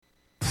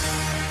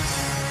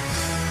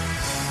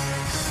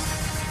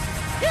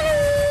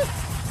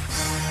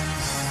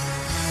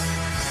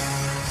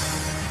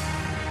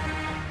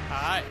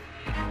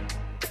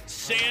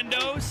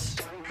Sandos.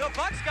 The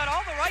Bucks got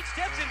all the right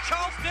steps in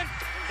Charleston.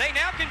 They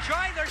now can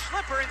try their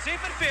slipper and see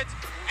if it fits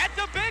at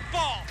the big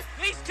ball.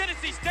 These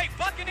Tennessee State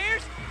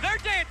Buccaneers, they're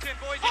dancing,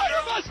 boys and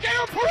girls.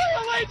 Muscaro,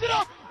 Perea lays it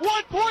up.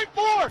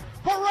 1.4.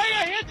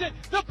 Perea hits it.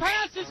 The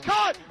pass is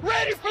caught.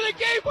 Ready for the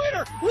game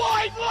winner.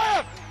 Wide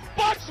left.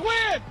 Bucks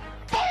win.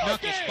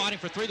 Knuckles spotting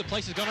for three. The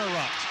place is going to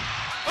erupt.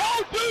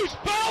 Oh, Deuce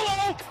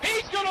Bello.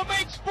 He's going to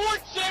make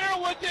Sports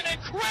Center with an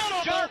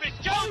incredible. Jarvis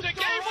Jones, a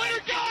game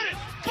winner, got it.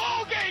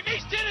 Ball game.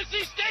 East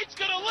Tennessee State's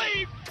going to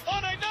leave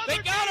on another. They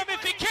got him.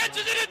 If he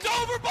catches it, it's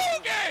over. Ball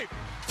game.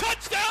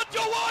 Touchdown,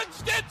 Jawan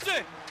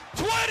Stinson.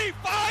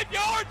 25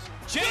 yards.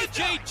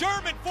 J.J.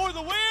 German for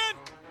the win.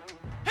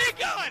 He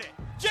got it.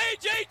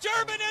 J.J.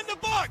 German and the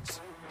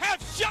Bucks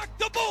have shocked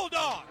the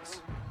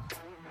Bulldogs.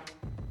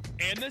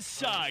 And the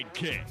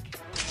sidekick.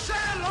 Say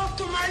hello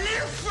to my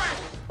little friend.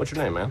 What's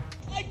your name, man?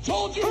 I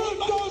told you. It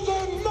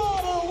doesn't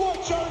matter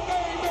what your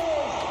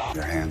name is.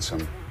 You're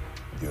handsome.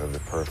 You have the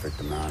perfect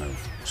amount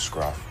of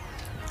scruff,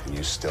 and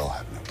you still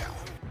have no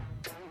talent.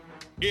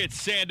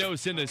 It's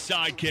Sandos and the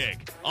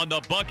sidekick on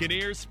the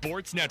Buccaneers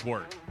Sports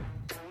Network.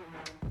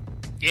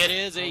 It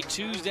is a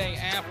Tuesday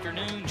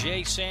afternoon.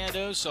 Jay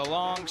Sandos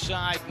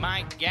alongside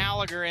Mike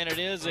Gallagher, and it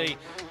is a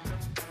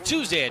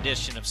Tuesday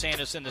edition of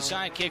Sandos and the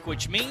Sidekick,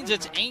 which means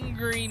it's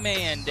Angry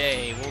Man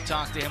Day. We'll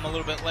talk to him a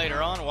little bit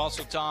later on. We'll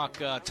also talk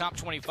Top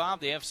 25.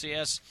 The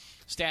FCS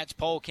stats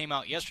poll came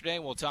out yesterday.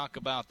 We'll talk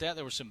about that.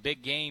 There were some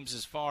big games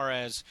as far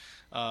as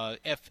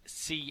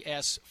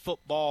FCS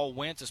football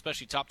went,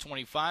 especially Top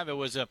 25. It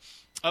was a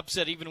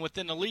upset even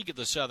within the league of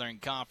the Southern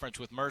Conference,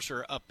 with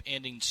Mercer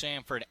upending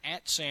Samford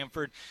at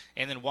Samford,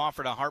 and then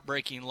Wofford a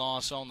heartbreaking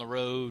loss on the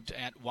road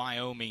at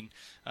Wyoming,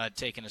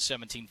 taking a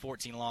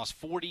 17-14 loss.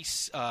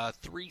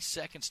 43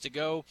 seconds to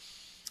go.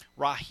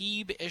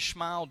 Rahib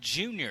Ishmael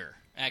Jr.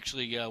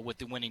 actually with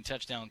the winning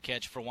touchdown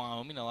catch for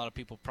Wyoming. A lot of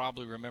people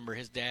probably remember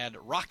his dad,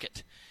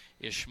 Rocket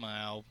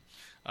Ishmael,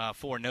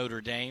 for Notre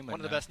Dame. One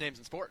of the best names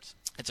in sports.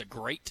 It's a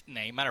great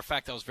name. Matter of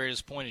fact, I was very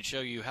disappointed to show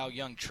you how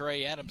young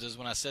Trey Adams is.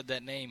 When I said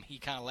that name, he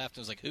kind of laughed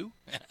and was like, who?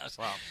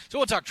 Wow. So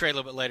we'll talk Trey a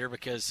little bit later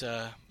because,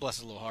 bless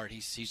his little heart,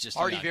 he's just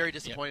already very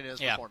disappointed in his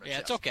performance. Yeah,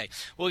 it's okay.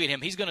 We'll get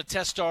him. He's going to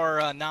test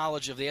our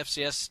knowledge of the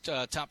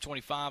FCS Top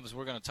 25 as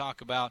we're going to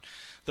talk about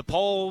the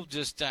poll,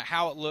 just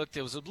how it looked.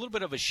 It was a little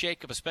bit of a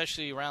shakeup,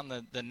 especially around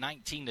the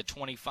 19 to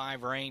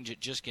 25 range. It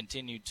just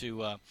continued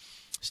to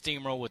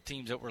steamroll with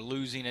teams that were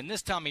losing. And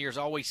this time of year is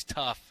always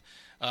tough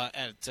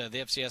at the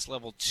FCS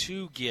level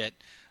to get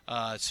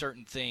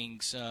certain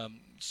things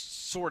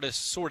sort of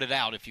sorted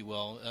out, if you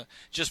will,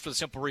 just for the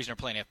simple reason they're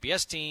playing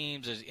FBS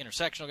teams,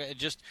 intersectional.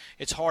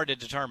 It's hard to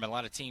determine. A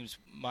lot of teams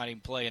might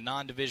even play a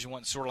non-Division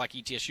one, sort of like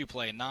ETSU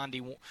play a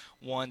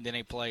non-D1, then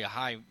they play a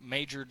high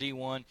major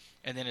D1,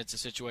 and then it's a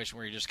situation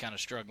where you're just kind of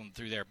struggling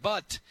through there.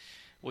 But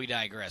we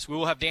digress. We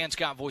will have Dan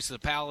Scott, voice of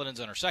the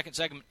Paladins, on our second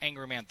segment,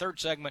 Angry Man third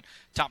segment,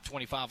 Top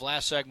 25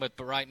 last segment,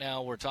 but right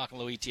now we're talking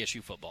a little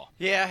ETSU football.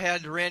 Yeah, I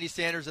had Randy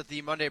Sanders at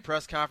the Monday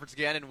press conference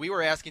again, and we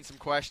were asking some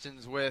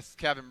questions with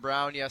Kevin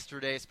Brown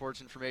yesterday, Sports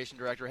Information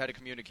Director, Head of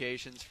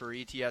Communications for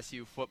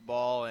ETSU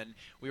football, and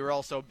we were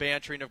also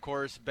bantering, of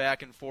course,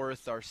 back and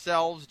forth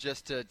ourselves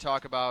just to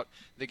talk about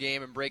the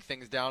game and break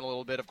things down a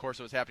little bit. Of course,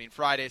 it was happening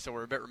Friday, so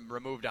we're a bit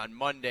removed on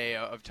Monday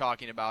of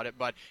talking about it,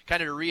 but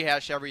kind of to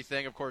rehash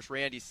everything, of course,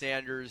 Randy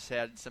Sanders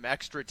had some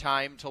extra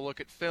time to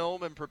look at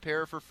film and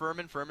prepare for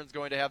Furman. Furman's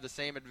going to have the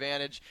same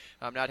advantage,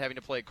 not having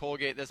to play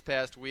Colgate this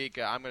past week.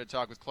 I'm going to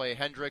talk with Clay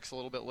Hendricks a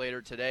little bit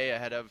later today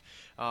ahead of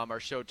our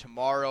show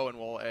tomorrow, and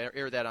we'll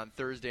air that on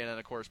Thursday, and then,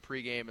 of course,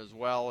 pregame as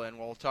well. And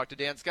we'll talk to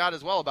Dan Scott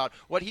as well about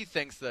what he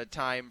thinks the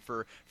time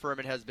for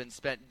Furman has been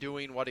spent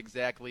doing, what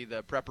exactly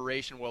the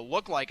preparation will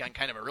look like on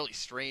kind of a really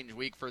strange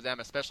week for them,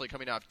 especially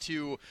coming off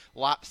two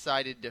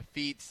lopsided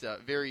defeats.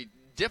 Very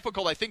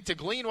difficult, I think, to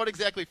glean what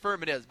exactly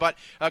Furman is. But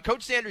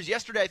Coach Sanders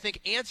yesterday, I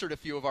think, answered a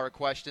few of our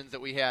questions that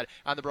we had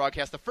on the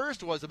broadcast. The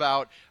first was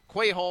about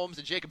Quay Holmes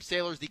and Jacob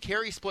Sailors. The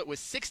carry split was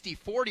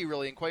 60-40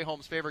 really in Quay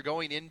Holmes' favor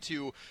going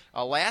into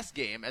last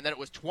game, and then it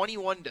was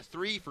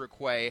 21-3 for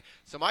Quay.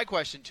 So my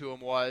question to him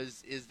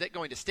was, is that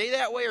going to stay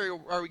that way, or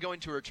are we going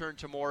to return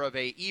to more of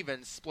a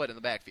even split in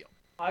the backfield?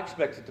 I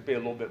expect it to be a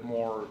little bit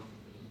more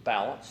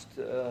balanced.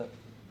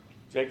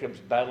 Jacob's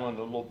battling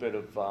a little bit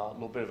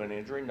of an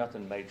injury,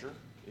 nothing major.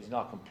 He's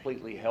not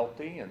completely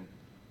healthy, and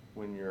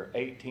when you're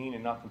 18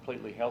 and not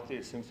completely healthy,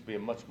 it seems to be a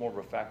much more of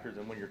a factor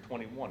than when you're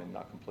 21 and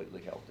not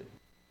completely healthy.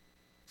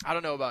 I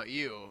don't know about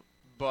you,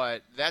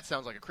 but that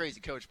sounds like a crazy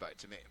coach bite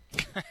to me.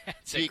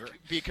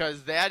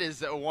 Because that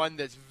is one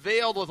that's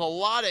veiled with a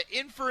lot of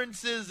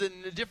inferences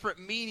and different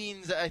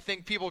meanings. I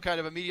think people kind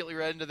of immediately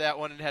read into that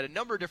one and had a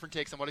number of different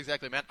takes on what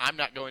exactly it meant. I'm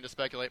not going to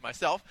speculate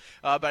myself,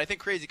 but I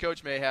think Crazy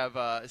Coach may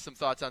have some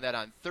thoughts on that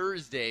on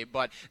Thursday.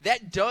 But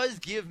that does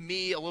give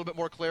me a little bit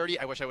more clarity.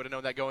 I wish I would have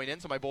known that going in,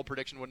 so my bold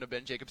prediction wouldn't have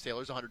been Jacob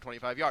Sailors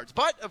 125 yards.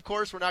 But, of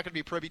course, we're not going to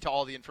be privy to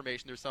all the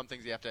information. There's some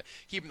things you have to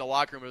keep in the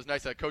locker room. It was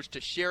nice of Coach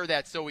to share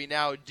that, so we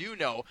now do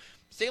know.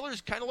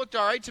 Sailors kind of looked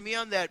all right to me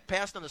on that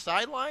pass on the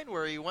sideline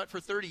where he went for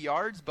 30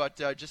 yards, but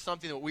just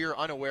something that we were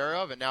unaware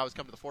of and now has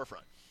come to the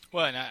forefront.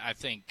 Well, and I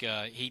think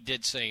he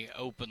did say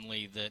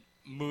openly that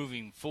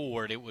moving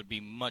forward, it would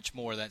be much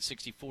more that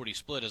 60-40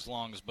 split as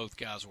long as both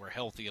guys were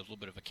healthy. A little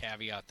bit of a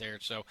caveat there.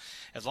 So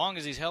as long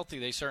as he's healthy,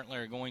 they certainly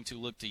are going to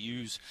look to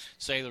use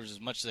Sailors as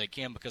much as they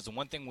can, because the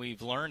one thing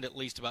we've learned at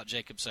least about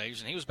Jacob Sayers,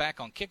 and he was back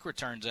on kick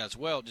returns as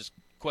well, just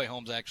Quay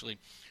Holmes actually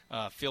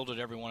fielded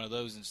every one of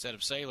those instead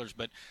of Sailors.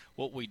 But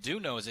what we do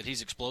know is that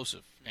he's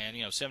explosive. And,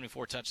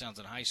 74 touchdowns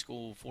in high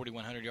school,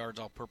 4,100 yards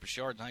all-purpose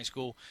yards in high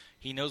school.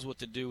 He knows what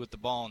to do with the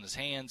ball in his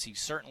hands.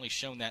 He's certainly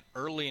shown that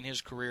early in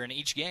his career. In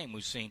each game,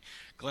 we've seen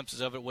glimpses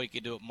of it, what he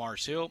could do at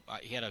Mars Hill.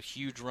 He had a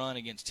huge run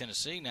against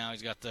Tennessee. Now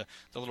he's got the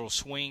little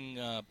swing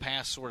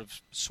pass, sort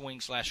of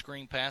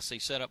swing/screen pass they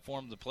set up for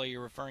him, the play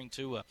you're referring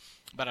to,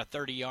 about a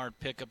 30-yard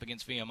pickup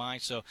against VMI.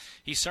 So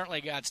he's certainly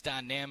a guy that's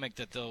dynamic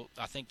that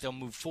I think they'll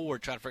move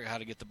forward, try to figure out how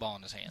to get the ball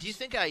in his hands. Do you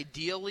think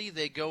ideally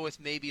they go with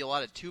maybe a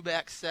lot of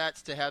two-back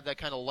sets to have that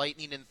kind of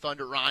lightning and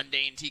thunder, Ron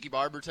Dane, Tiki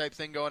Barber type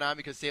thing going on,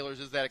 because Sailors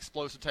is that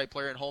explosive type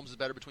player and Holmes is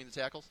better between the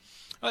tackles?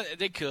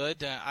 They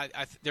could.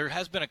 There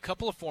has been a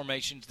couple of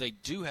formations they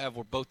do have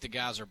where both the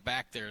guys are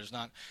back there.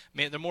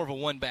 They're more of a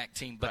one-back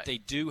team, but They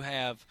do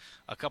have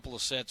a couple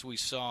of sets we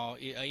saw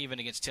even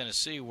against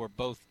Tennessee where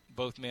both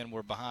men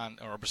were behind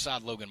or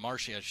beside Logan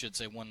Marshall, I should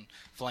say, one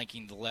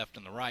flanking the left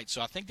and the right.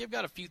 So I think they've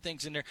got a few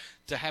things in there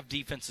to have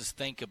defenses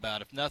think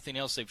about. If nothing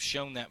else, they've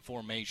shown that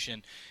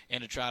formation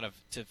and to try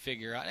to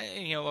figure out.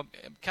 I'm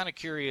kind of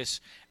curious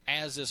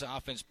as this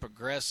offense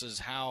progresses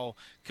how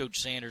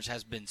Coach Sanders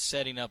has been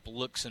setting up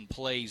looks and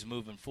plays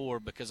moving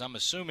forward, because I'm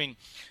assuming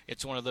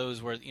it's one of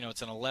those where,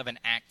 it's an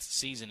 11-act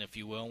season, if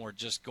you will, and we're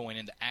just going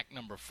into act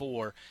number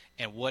 4,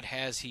 and what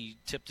has he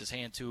tipped his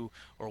hand to,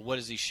 or what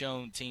has he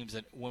shown teams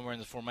that when we're in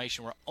the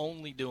formation, we're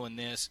only doing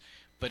this,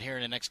 but here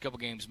in the next couple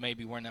games,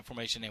 maybe we're in that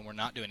formation and we're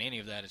not doing any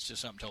of that. It's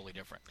just something totally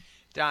different.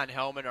 Don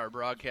Hellman, our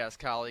broadcast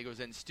colleague,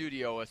 was in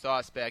studio with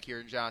us back here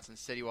in Johnson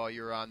City while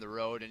you were on the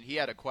road, and he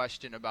had a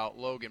question about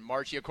Logan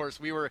Marchie. Of course,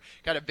 we were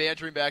kind of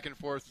bantering back and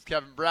forth with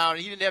Kevin Brown.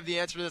 He didn't have the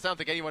answer to this. I don't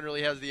think anyone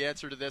really has the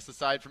answer to this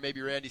aside from maybe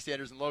Randy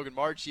Sanders and Logan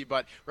Marchie,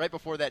 but right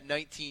before that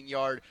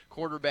 19-yard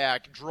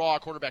quarterback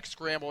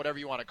scramble, whatever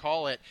you want to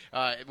call it,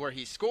 where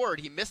he scored,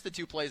 he missed the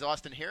 2 plays.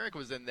 Austin Herrick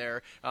was in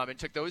there and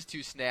took those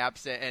 2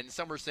 snaps, and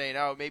some were saying,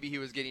 maybe he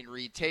was getting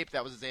retaped.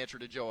 That was his answer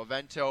to Joe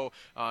Avento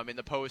in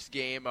the post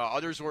game.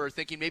 Others were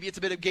thinking maybe it's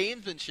a bit of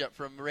gamesmanship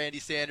from Randy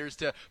Sanders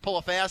to pull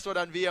a fast one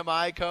on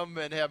VMI, come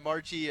and have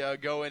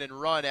Marchie go in and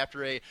run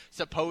after a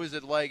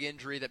supposed leg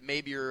injury that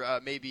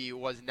maybe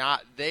was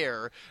not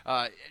there.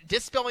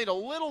 Dispelling a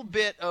little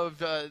bit of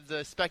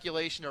the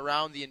speculation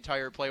around the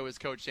entire play was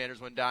Coach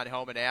Sanders when Don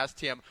Hellman asked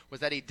him,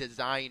 was that a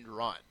designed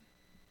run?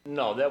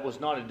 No, that was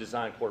not a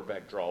designed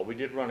quarterback draw. We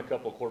did run a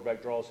couple of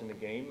quarterback draws in the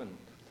game and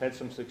had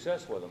some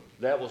success with them.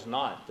 That was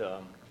not.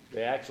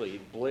 They actually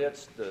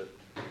blitzed.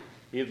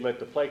 He had let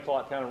the play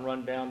clock kind of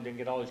run down, didn't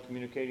get all his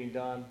communicating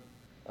done,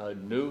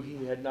 knew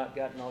he had not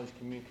gotten all his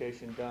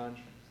communication done.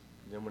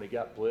 Then when he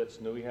got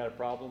blitzed, knew he had a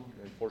problem,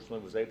 and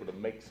fortunately was able to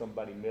make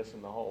somebody miss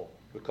in the hole.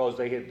 Because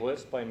they had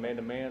blitzed playing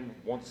man-to-man,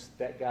 once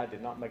that guy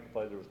did not make the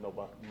play, there was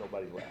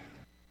nobody left.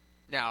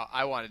 Now,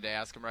 I wanted to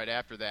ask him right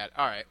after that,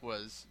 all right,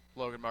 was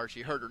Logan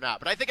Marchie hurt or not?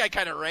 But I think I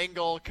kind of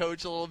wrangle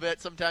Coach a little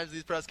bit sometimes in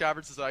these press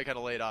conferences, so I kind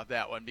of laid off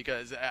that one,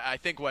 because I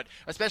think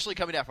especially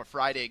coming off a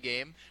Friday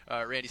game,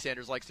 Randy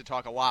Sanders likes to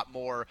talk a lot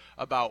more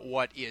about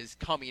what is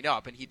coming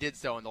up, and he did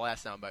so in the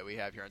last soundbite we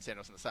have here on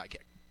Sandos and the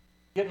Sidekick.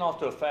 Getting off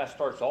to a fast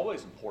start is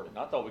always important.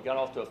 I thought we got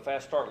off to a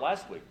fast start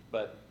last week,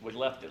 but we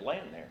left it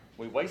laying there.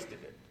 We wasted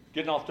it.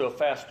 Getting off to a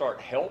fast start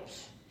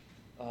helps.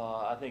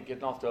 I think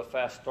getting off to a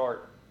fast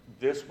start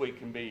this week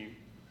can be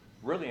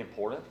really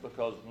important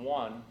because,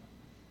 one,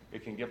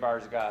 it can give our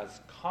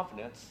guys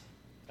confidence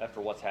after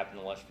what's happened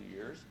in the last few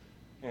years.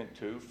 And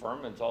 2,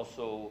 Furman's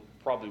also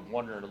probably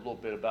wondering a little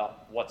bit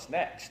about what's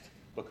next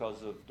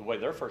because of the way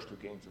their first 2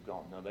 games have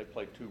gone. Now, they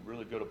played 2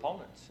 really good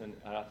opponents, and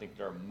I think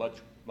they're a much,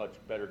 much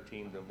better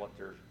team than what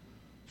their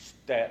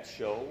stats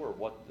show or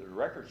what the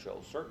record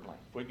shows, certainly.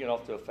 If we get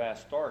off to a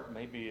fast start,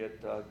 maybe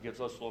it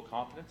gives us a little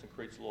confidence and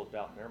creates a little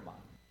doubt in their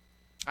mind.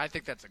 I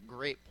think that's a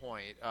great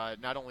point.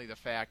 Not only the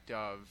fact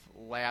of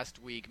last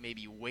week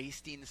maybe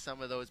wasting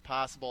some of those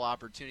possible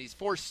opportunities,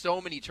 force so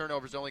many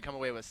turnovers to only come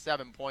away with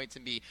 7 points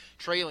and be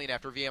trailing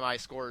after VMI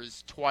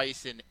scores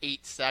twice in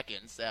 8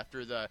 seconds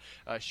after the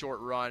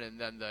short run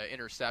and then the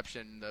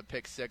interception, the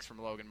pick 6 from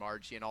Logan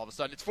Marchie, and all of a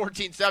sudden it's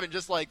 14-7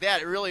 just like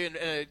that. It really, in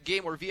a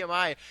game where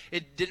VMI,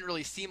 it didn't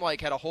really seem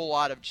like had a whole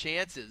lot of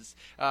chances,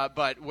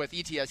 but with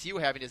ETSU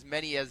having as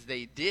many as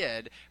they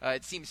did,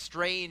 it seems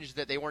strange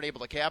that they weren't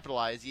able to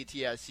capitalize.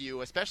 ETSU,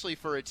 especially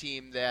for a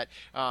team that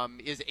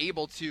is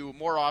able to,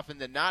 more often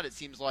than not, it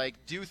seems like,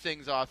 do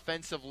things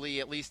offensively,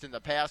 at least in the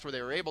past where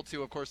they were able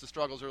to. Of course, the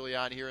struggles early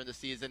on here in the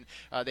season,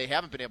 they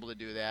haven't been able to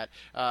do that.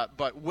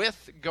 But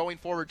with going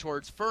forward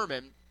towards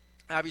Furman,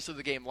 obviously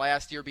the game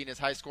last year being as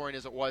high scoring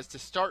as it was, to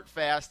start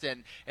fast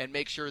and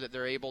make sure that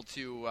they're able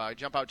to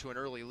jump out to an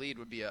early lead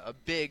would be a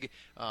big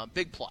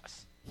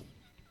plus. I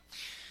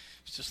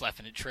was just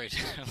laughing at Trey.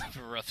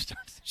 A rough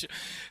start to the show.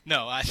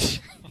 No,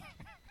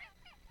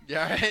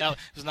 Yeah, right. That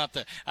was not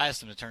the. I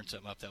asked him to turn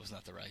something up. That was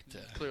not the right.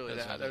 Clearly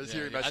that not. I was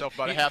hearing myself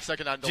about a half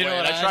second on delay. Do you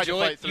know what I tried to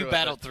enjoyed? fight through You it.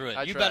 battled through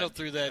it. You battled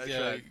through that.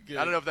 I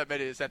don't know if that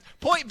made any sense.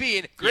 Point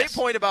being, great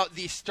point about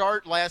the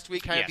start last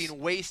week kind of being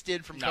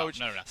wasted from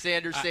Coach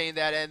Sanders saying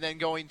that, and then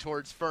going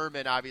towards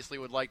Furman. Obviously,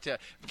 would like to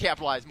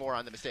capitalize more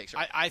on the mistakes.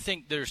 Right? I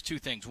think there's two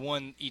things.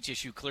 One,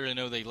 ETSU clearly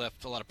know they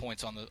left a lot of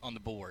points on the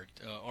board,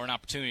 or an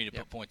opportunity to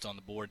put points on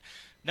the board.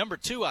 Number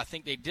two, I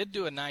think they did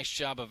do a nice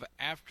job of,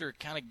 after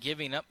kind of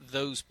giving up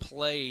those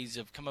plays,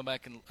 of coming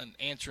back and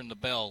answering the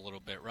bell a little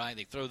bit, right?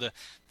 They throw the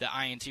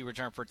INT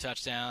return for a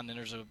touchdown, and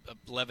there's a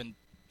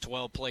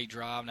 11-12 play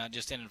drive, not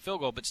just ending a field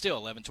goal, but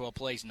still 11-12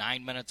 plays,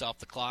 9 minutes off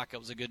the clock. It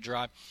was a good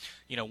drive.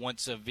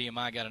 Once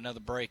VMI got another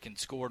break and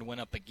scored,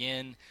 went up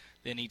again,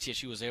 then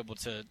ETSU was able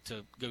to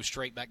go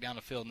straight back down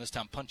the field and this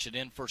time punch it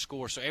in for a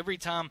score. So every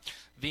time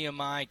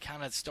VMI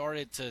kind of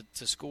started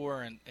to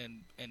score and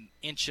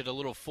inch it a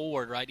little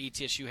forward, right,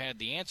 ETSU had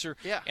the answer.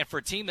 Yeah. And for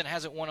a team that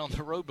hasn't won on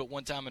the road but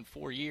one time in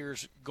 4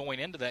 years going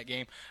into that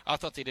game, I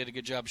thought they did a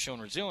good job showing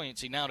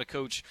resiliency. Now to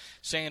Coach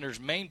Sanders'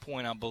 main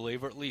point, I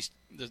believe, or at least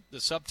the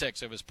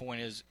subtext of his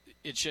point is,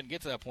 it shouldn't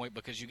get to that point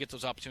because you get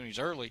those opportunities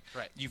early.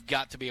 Right. You've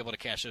got to be able to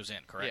cash those in,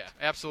 correct?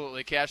 Yeah,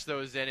 absolutely. Cash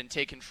those in and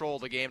take control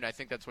of the game, and I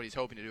think that's what he's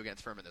hoping to do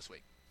against Furman this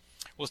week.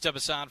 We'll step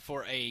aside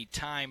for a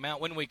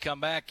timeout. When we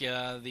come back,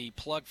 the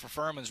plug for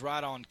Furman's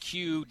right on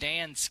cue.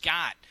 Dan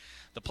Scott,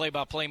 the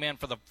play-by-play man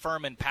for the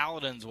Furman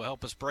Paladins, will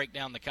help us break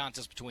down the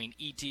contest between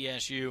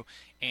ETSU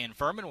and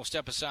Furman. We'll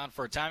step aside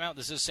for a timeout.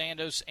 This is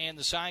Sandos and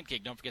the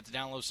Sidekick. Don't forget to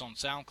download us on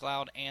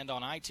SoundCloud and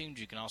on iTunes.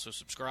 You can also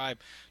subscribe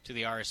to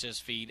the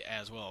RSS feed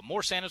as well.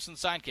 More Sandos and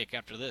the Sidekick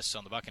after this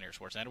on the Buccaneers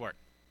Sports Network.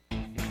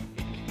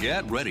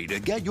 Get ready to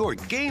get your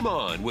game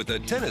on with the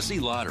Tennessee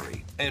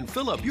Lottery and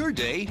fill up your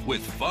day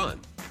with fun.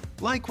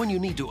 Like when you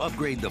need to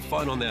upgrade the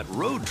fun on that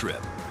road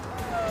trip.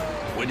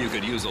 When you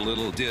could use a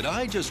little "Did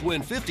I just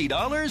win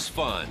 $50"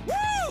 fun.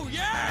 Woo,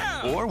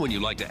 yeah! Or when you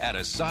like to add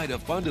a side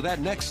of fun to that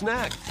next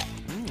snack.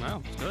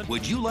 Wow, good.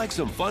 Would you like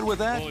some fun with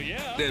that? Oh,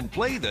 yeah. Then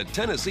play the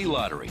Tennessee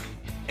Lottery.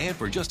 And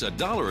for just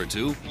 $1 or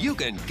 $2, you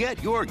can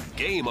get your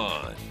game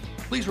on.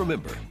 Please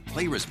remember,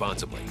 play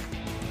responsibly.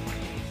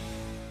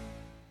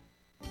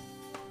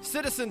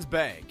 Citizens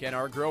Bank and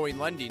our growing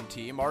lending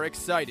team are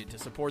excited to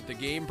support the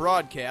game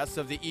broadcasts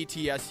of the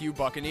ETSU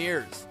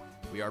Buccaneers.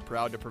 We are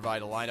proud to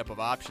provide a lineup of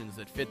options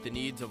that fit the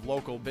needs of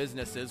local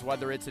businesses,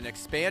 whether it's an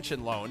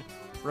expansion loan,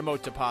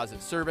 remote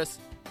deposit service,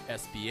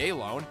 SBA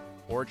loan,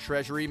 or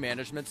treasury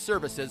management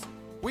services.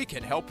 We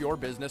can help your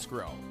business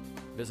grow.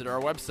 Visit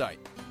our website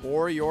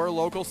or your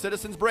local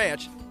Citizens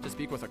branch to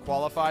speak with a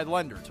qualified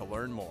lender to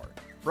learn more.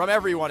 From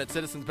everyone at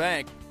Citizens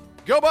Bank,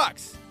 go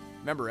Bucks!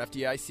 Member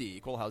FDIC,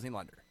 Equal Housing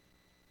Lender.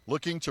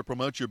 Looking to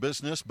promote your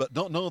business but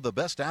don't know the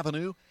best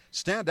avenue?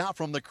 Stand out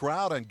from the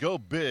crowd and go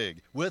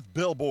big with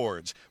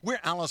billboards.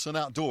 We're Allison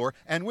Outdoor,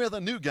 and we're the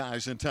new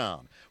guys in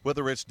town.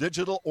 Whether it's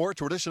digital or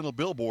traditional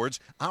billboards,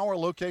 our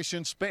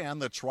locations span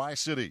the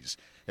Tri-Cities.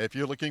 If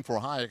you're looking for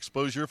high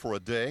exposure for a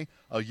day,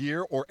 a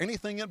year, or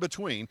anything in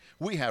between,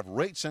 we have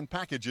rates and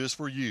packages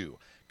for you.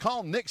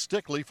 Call Nick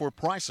Stickley for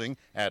pricing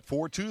at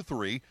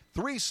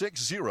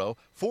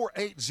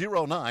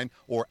 423-360-4809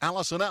 or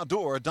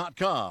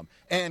AllisonOutdoor.com.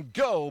 And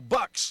go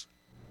Bucks!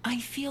 I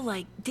feel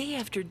like day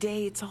after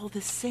day it's all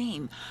the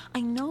same.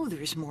 I know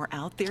there's more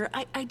out there.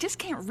 I just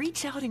can't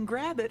reach out and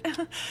grab it.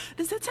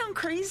 Does that sound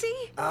crazy?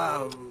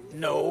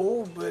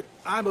 No, but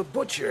I'm a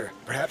butcher.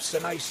 Perhaps a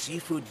nice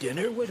seafood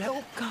dinner would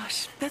help?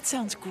 Gosh, that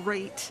sounds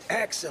great.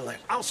 Excellent.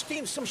 I'll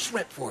steam some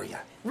shrimp for you.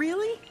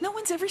 Really? No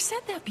one's ever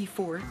said that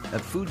before. At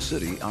Food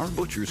City, our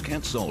butchers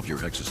can't solve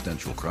your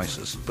existential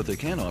crisis, but they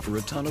can offer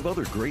a ton of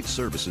other great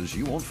services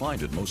you won't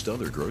find at most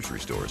other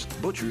grocery stores.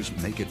 Butchers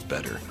make it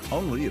better.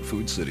 Only at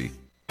Food City.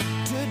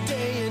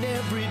 Today and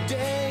every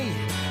day,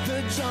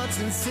 the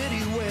Johnson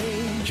City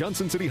way.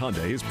 Johnson City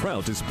Hyundai is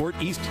proud to support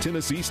East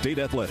Tennessee State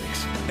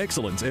Athletics.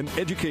 Excellence and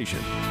education,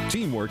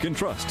 teamwork and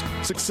trust,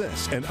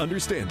 success and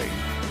understanding.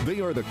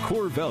 They are the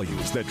core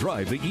values that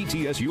drive the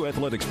ETSU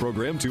Athletics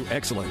program to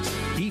excellence.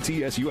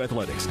 ETSU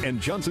Athletics and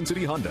Johnson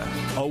City Honda,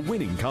 a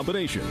winning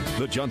combination.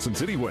 The Johnson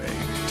City way.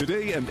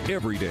 Today and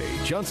every day,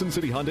 Johnson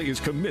City Honda is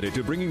committed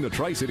to bringing the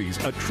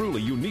Tri-Cities a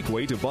truly unique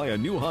way to buy a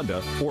new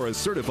Honda or a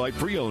certified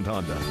pre-owned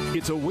Honda.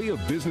 It's a way of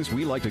business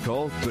we like to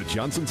call the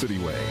Johnson City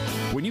way.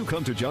 When you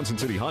come to Johnson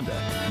City Honda,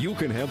 you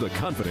can have the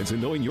confidence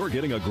in knowing you're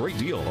getting a great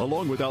deal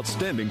along with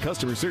outstanding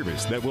customer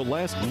service that will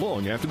last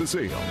long after the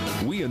sale.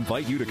 We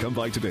invite you to come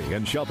by today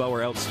and shop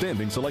our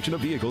outstanding selection of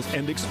vehicles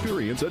and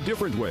experience a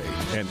different way,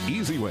 an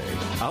easy way,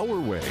 our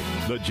way,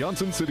 the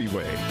Johnson City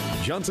way.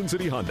 Johnson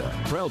City Honda,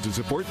 proud to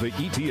support the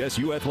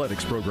ETSU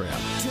Athletics program.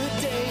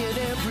 Today and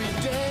every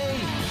day,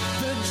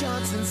 the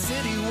Johnson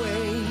City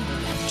way.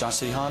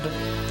 Johnson City Honda,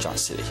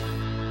 Johnson City.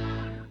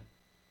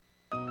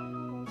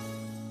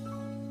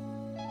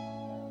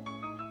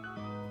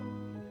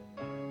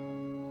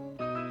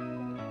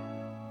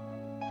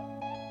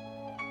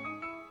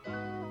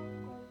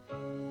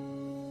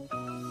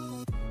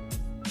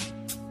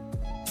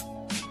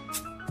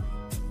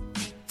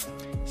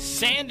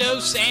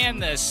 Sandos and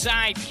the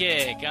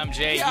Sidekick. I'm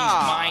Jay. He's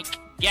Mike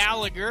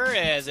Gallagher.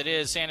 As it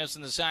is Sandos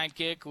and the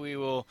Sidekick, we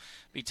will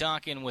be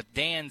talking with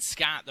Dan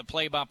Scott, the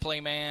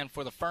play-by-play man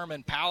for the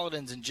Furman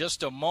Paladins, in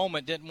just a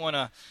moment. Didn't want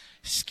to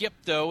skip,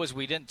 though, as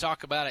we didn't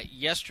talk about it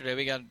yesterday.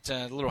 We got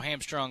a little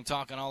hamstrung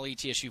talking all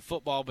ETSU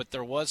football, but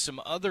there was some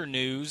other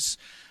news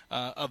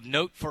of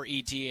note for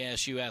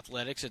ETSU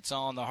athletics. It's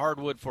on the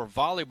hardwood for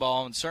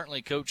volleyball, and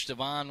certainly Coach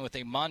Devon with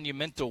a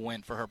monumental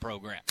win for her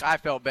program. I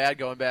felt bad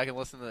going back and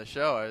listening to the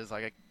show. I was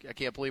like, I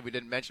can't believe we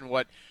didn't mention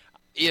what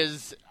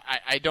is,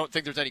 I don't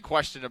think there's any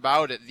question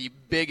about it, the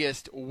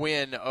biggest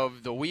win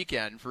of the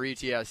weekend for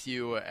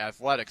ETSU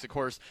athletics. Of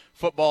course,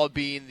 football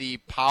being the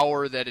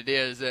power that it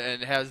is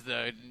and has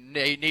the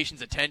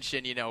nation's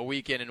attention,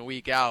 week in and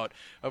week out.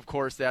 Of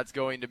course, that's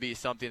going to be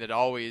something that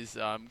always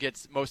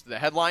gets most of the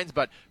headlines,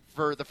 but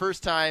for the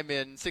first time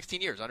in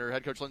 16 years under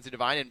head coach Lindsey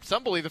Devine, and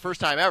some believe the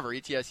first time ever,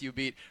 ETSU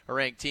beat a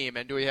ranked team.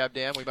 And do we have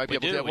Dan? We might be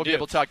able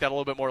to talk that a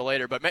little bit more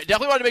later, but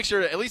definitely wanted to make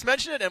sure to at least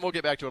mention it, and we'll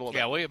get back to it a little bit.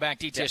 Yeah, we'll get back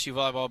to ETSU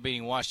volleyball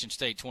beating Washington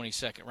State,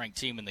 22nd ranked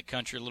team in the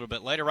country, a little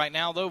bit later. Right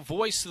now, though,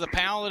 voice of the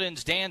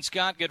Paladins, Dan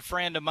Scott, good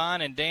friend of mine,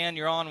 and Dan,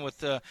 you're on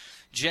with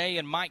Jay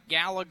and Mike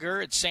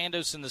Gallagher at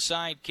Sandos and the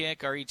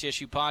Sidekick, our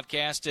ETSU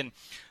podcast. And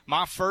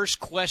my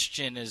first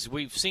question is,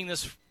 we've seen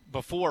this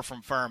before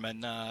from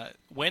Furman,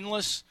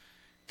 winless.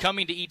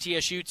 Coming to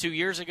ETSU 2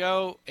 years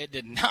ago, it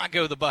did not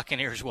go the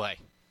Buccaneers' way.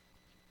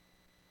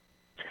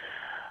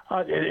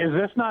 Is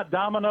this not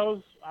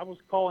Domino's? I was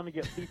calling to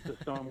get pizza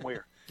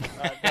somewhere.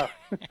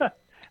 No.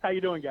 How you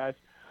doing, guys?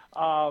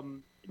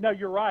 No,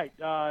 you're right.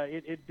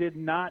 It did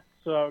not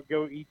go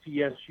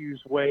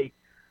ETSU's way,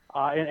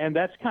 and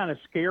that's kind of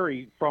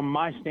scary from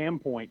my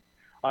standpoint.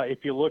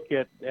 If you look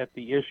at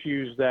the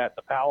issues that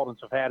the Paladins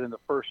have had in the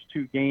first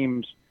two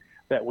games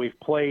that we've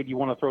played, you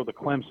want to throw the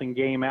Clemson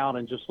game out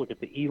and just look at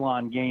the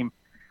Elon game.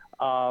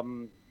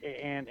 And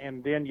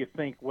then you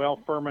think, well,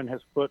 Furman has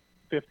put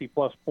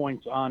 50-plus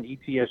points on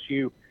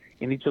ETSU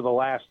in each of the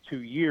last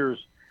 2 years.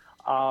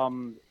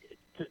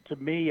 To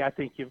me, I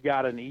think you've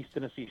got an East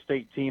Tennessee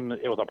State team that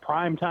it was a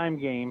primetime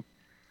game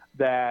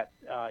that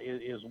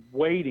is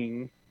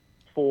waiting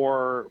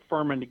for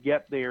Furman to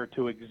get there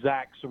to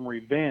exact some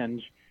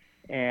revenge,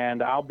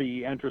 and I'll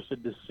be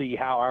interested to see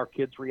how our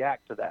kids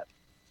react to that.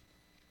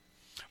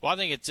 Well, I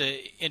think it's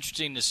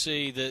interesting to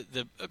see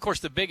of course,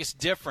 the biggest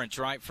difference,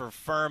 right, for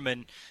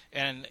Furman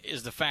and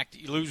is the fact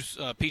that you lose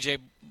P.J.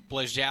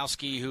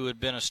 Blazkowski, who had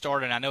been a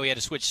starter, and I know he had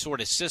to switch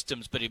sort of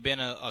systems, but he'd been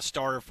a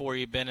starter for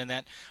you, been in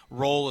that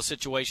role of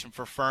situation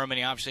for Furman.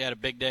 He obviously had a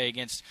big day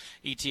against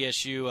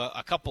ETSU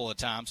a couple of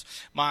times.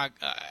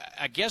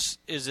 I guess,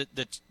 is it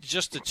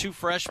just the two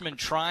freshmen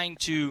trying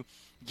to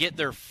get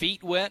their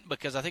feet wet,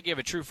 because I think you have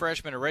a true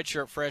freshman, a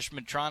redshirt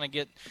freshman trying to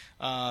get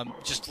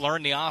just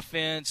learn the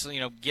offense,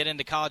 get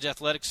into college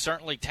athletics.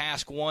 Certainly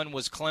task one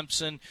was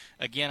Clemson.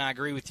 Again, I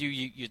agree with you.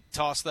 You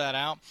toss that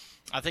out.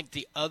 I think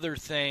the other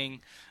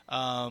thing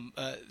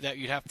that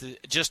you'd have to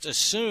just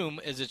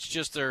assume is it's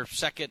just their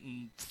second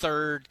and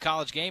third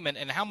college game.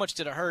 And how much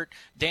did it hurt,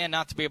 Dan,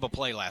 not to be able to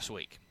play last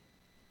week?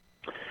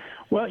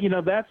 Well,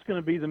 that's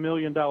going to be the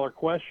million-dollar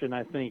question.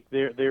 I think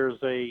there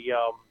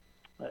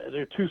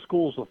are two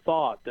schools of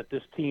thought that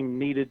this team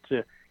needed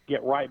to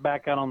get right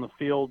back out on the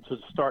field to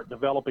start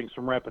developing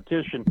some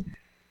repetition.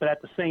 But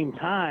at the same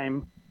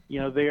time,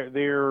 you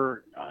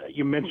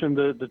mentioned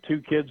the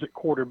two kids at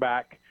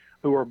quarterback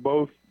who are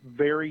both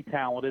very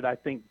talented. I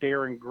think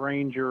Darren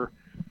Granger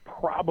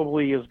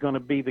probably is going to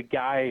be the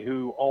guy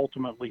who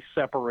ultimately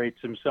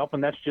separates himself,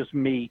 and that's just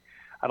me.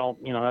 I don't,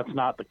 that's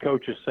not the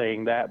coaches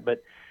saying that,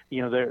 but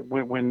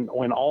when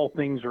all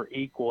things are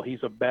equal,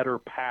 he's a better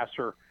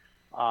passer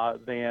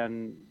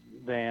than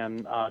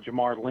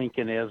Jamar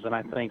Lincoln is, and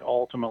I think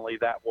ultimately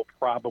that will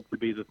probably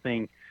be the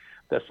thing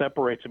that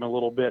separates him a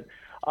little bit.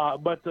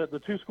 But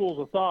the two schools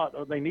of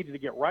thought, they needed to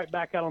get right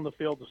back out on the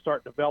field to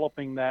start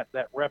developing that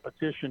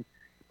repetition.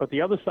 But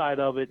the other side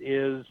of it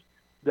is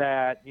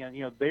that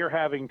they're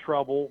having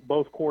trouble.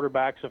 Both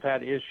quarterbacks have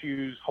had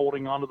issues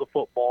holding onto the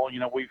football.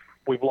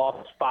 We've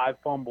lost 5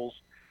 fumbles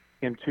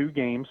in 2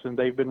 games, and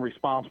they've been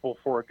responsible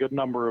for a good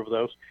number of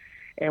those.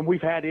 And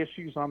we've had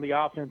issues on the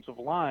offensive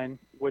line,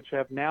 which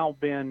have now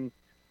been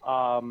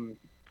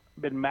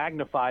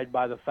magnified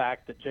by the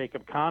fact that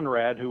Jacob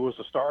Conrad, who was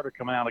a starter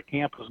coming out of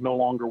camp, is no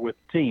longer with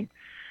the team.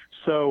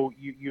 So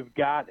you've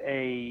got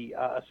a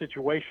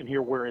situation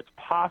here where it's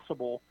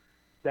possible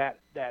that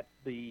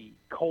the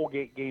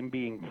Colgate game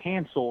being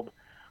canceled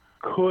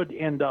could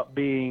end up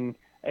being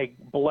a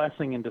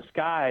blessing in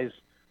disguise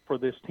for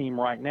this team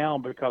right now,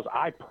 because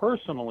I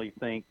personally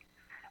think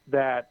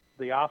that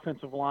the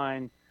offensive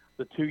line,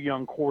 the 2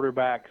 young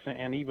quarterbacks,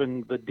 and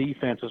even the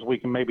defense, as we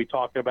can maybe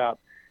talk about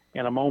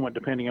in a moment,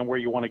 depending on where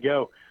you want to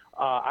go,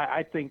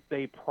 I think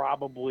they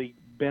probably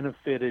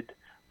benefited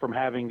from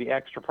having the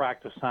extra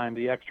practice time,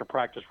 the extra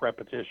practice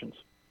repetitions.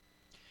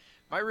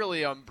 My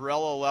really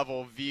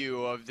umbrella-level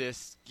view of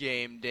this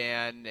game,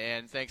 Dan,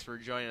 and thanks for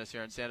joining us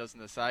here on Sandos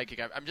and the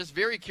Sidekick. I'm just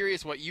very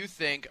curious what you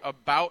think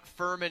about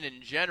Furman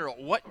in general.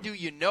 What do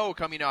you know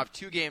coming off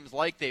 2 games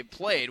like they've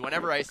played?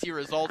 Whenever I see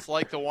results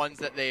like the ones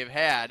that they've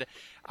had,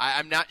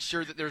 I'm not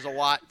sure that there's a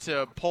lot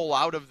to pull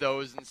out of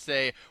those and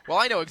say, well,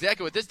 I know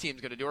exactly what this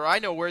team's going to do, or I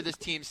know where this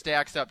team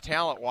stacks up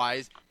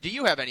talent-wise. Do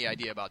you have any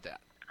idea about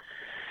that?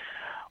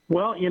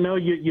 Well,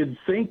 you'd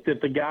think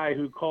that the guy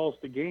who calls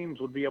the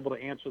games would be able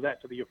to answer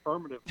that to the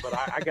affirmative, but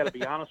I got to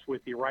be honest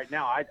with you right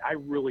now, I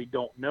really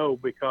don't know,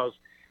 because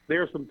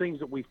there are some things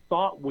that we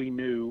thought we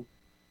knew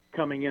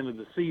coming into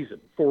the season.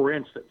 For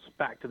instance,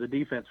 back to the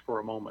defense for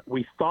a moment.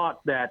 We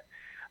thought that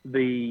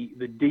the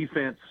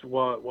defense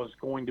was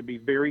going to be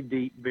very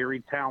deep,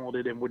 very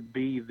talented, and would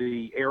be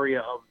the area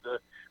of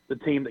the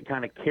team that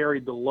kind of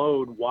carried the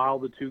load while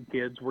the 2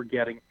 kids were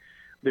getting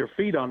their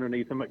feet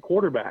underneath them at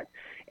quarterback.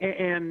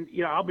 And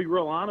I'll be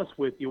real honest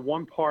with you,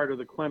 one part of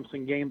the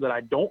Clemson game that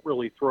I don't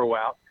really throw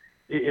out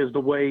is the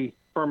way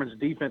Furman's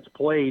defense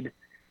played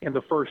in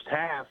the first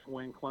half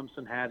when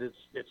Clemson had its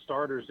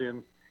starters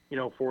in,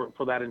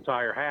 for that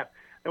entire half.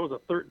 That was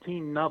a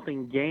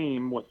 13-0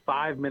 game with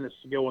 5 minutes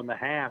to go in the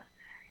half,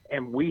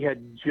 and we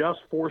had just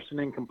forced an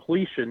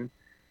incompletion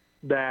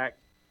that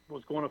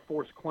was going to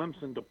force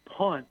Clemson to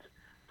punt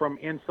from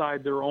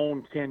inside their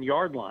own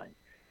 10-yard line.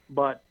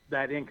 But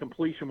that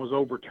incompletion was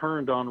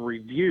overturned on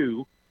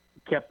review,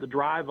 kept the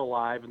drive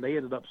alive, and they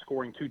ended up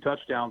scoring 2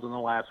 touchdowns in the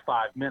last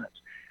 5 minutes.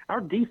 Our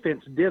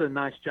defense did a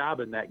nice job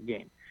in that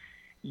game.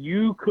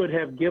 You could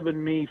have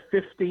given me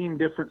 15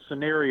 different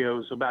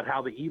scenarios about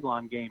how the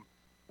Elon game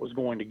was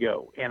going to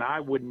go, and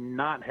I would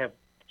not have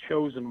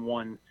chosen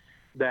one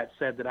that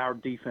said that our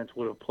defense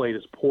would have played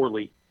as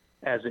poorly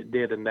as it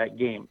did in that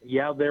game.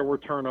 Yeah, there were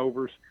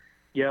turnovers.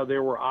 Yeah,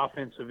 there were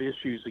offensive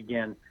issues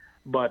again,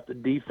 but the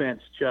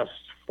defense just,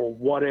 for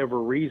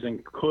whatever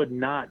reason, could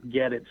not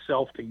get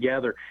itself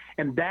together.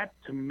 And that,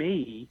 to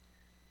me,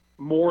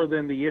 more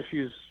than the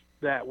issues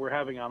that we're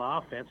having on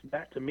offense,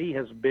 that, to me,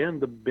 has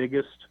been the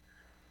biggest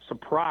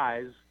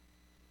surprise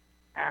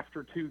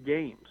after 2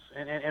 games,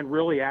 and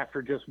really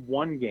after just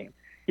 1 game.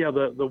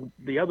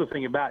 The other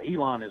thing about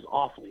Elon is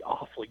awfully,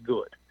 awfully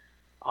good,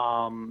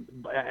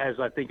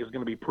 as I think is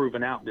going to be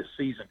proven out this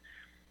season.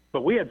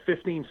 But we had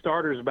 15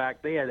 starters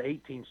back. They had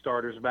 18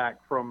 starters back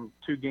from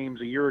 2 games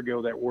a year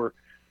ago that were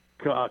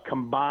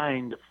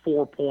combined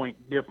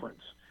 4-point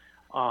difference.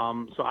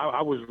 So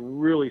I was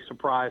really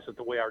surprised at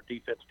the way our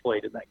defense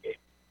played in that game.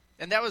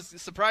 And that was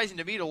surprising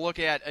to me to look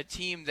at a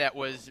team that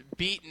was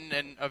beaten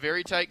in a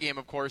very tight game,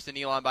 of course, in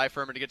Elon by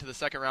Furman to get to the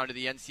second round of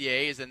the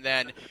NCAAs, and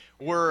then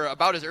we're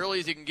about as early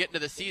as you can get into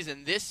the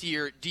season this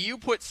year. Do you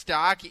put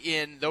stock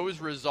in those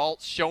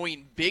results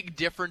showing big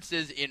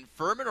differences in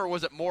Furman, or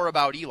was it more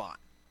about Elon?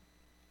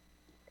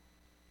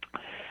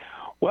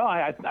 Well,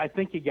 I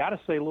think you got to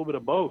say a little bit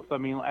of both. I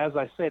mean, as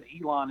I said,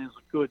 Elon is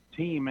a good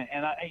team,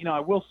 and I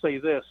will say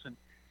this,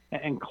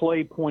 and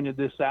Clay pointed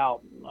this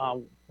out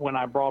when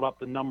I brought up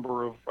the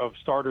number of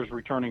starters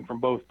returning from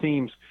both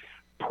teams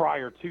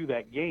prior to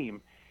that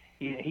game.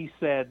 He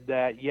said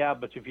that, yeah,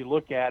 but if you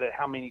look at it,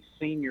 how many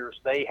seniors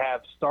they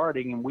have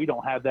starting, and we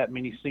don't have that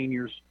many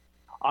seniors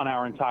on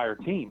our entire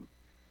team.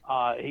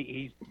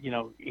 He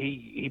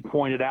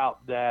pointed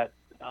out that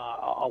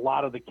a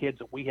lot of the kids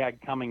that we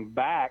had coming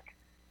back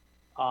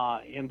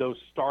in those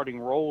starting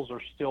roles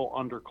are still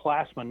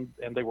underclassmen,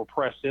 and they were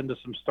pressed into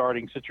some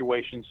starting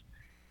situations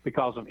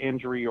because of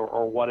injury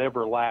or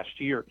whatever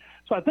last year.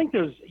 So I think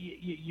there's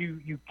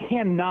you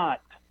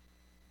cannot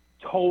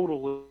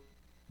totally.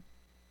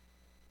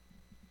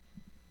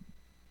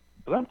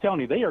 But I'm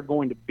telling you, they are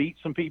going to beat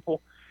some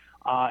people,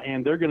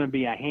 and they're going to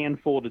be a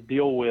handful to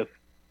deal with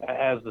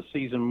as the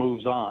season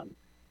moves on.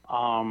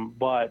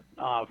 But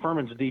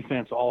Furman's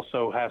defense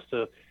also has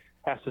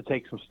to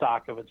take some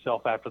stock of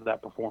itself after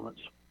that performance.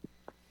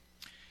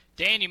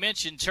 Dan, you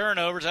mentioned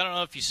turnovers. I don't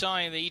know if you saw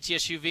any of the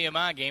ETSU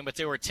VMI game, but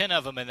there were 10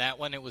 of them in that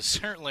one. It was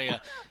certainly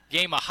a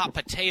game of hot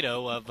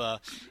potato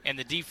and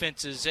the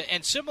defenses.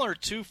 And similar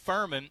to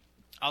Furman,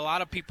 a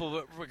lot of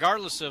people,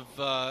 regardless of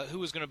who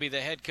was going to be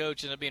the head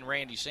coach, ended up being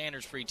Randy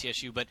Sanders for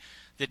ETSU, but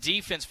the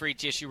defense for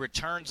ETSU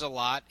returns a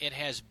lot. It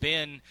has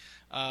been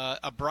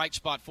a bright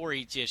spot for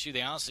ETSU.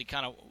 They honestly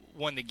kind of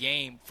won the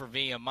game for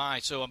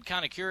VMI. So I'm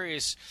kind of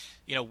curious,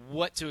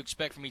 what to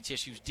expect from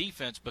ETSU's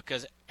defense,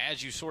 because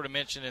as you sort of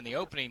mentioned in the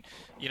opening,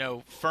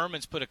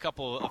 Furman's put a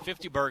couple of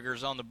 50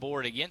 burgers on the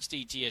board against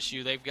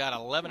ETSU. They've got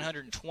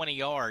 1,120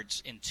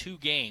 yards in 2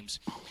 games.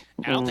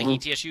 I don't think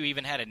ETSU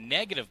even had a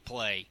negative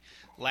play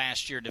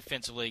last year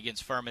defensively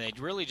against Furman.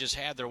 They really just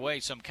had their way.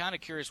 So I'm kind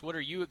of curious, what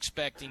are you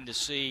expecting to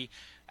see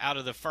out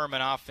of the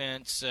Furman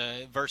offense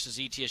versus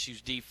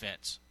ETSU's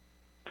defense?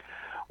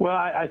 Well,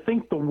 I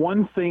think the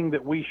one thing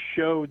that we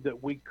showed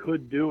that we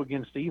could do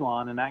against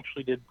Elon, and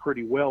actually did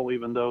pretty well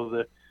even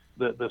though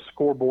the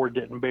scoreboard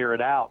didn't bear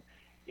it out,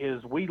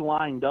 is we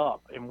lined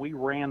up and we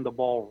ran the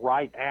ball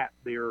right at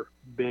their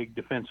big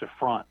defensive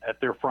front, at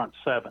their front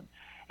 7,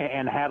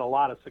 and had a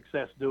lot of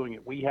success doing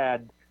it. We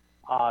had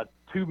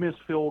 2 missed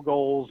field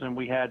goals, and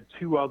we had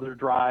 2 other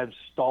drives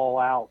stall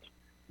out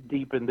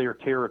deep in their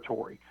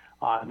territory.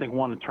 I think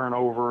one a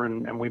turnover,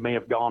 and we may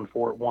have gone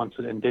for it once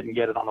and didn't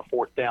get it on a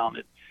 4th down.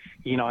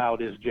 You know how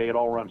it is, Jay. It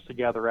all runs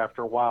together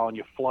after a while, and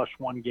you flush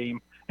one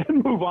game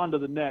and move on to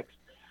the next.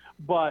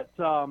 But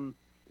so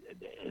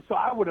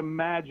I would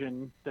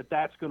imagine that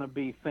that's going to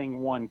be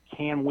thing one.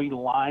 Can we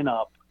line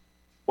up,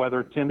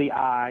 whether it's in the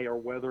eye or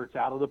whether it's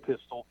out of the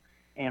pistol,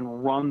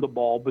 and run the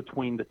ball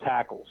between the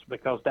tackles?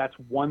 Because that's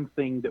one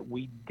thing that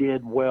we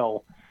did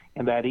well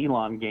in that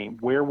Elon game.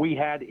 Where we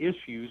had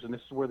issues, and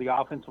this is where the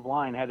offensive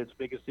line had its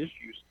biggest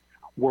issues,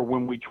 were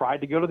when we tried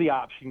to go to the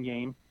option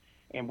game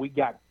and we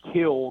got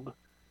killed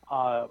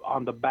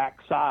on the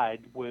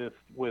backside with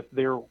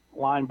their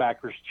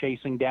linebackers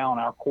chasing down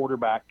our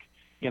quarterback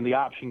in the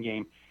option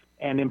game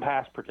and in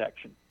pass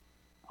protection.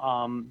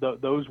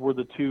 Those were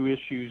the 2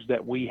 issues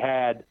that we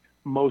had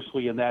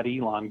mostly in that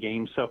Elon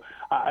game. So,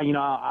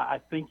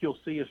 I think you'll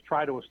see us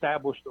try to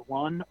establish the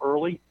run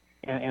early,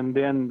 and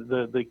then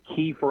the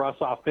key for us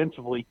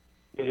offensively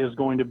is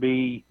going to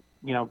be,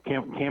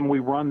 can we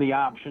run the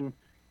option?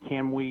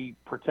 Can we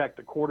protect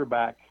the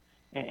quarterback?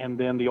 And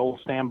then the old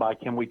standby,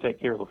 can we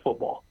take care of the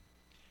football?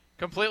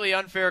 Completely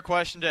unfair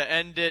question to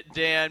end it,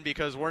 Dan,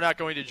 because we're not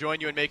going to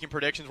join you in making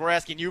predictions. We're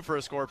asking you for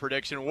a score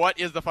prediction. What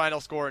is the final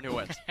score and who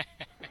wins?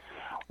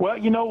 Well,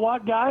 you know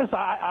what, guys?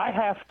 I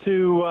have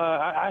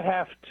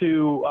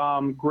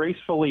to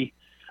gracefully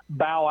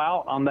bow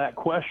out on that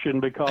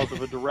question because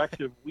of a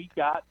directive we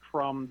got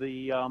from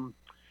the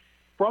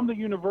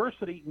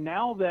university.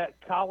 Now that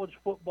college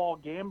football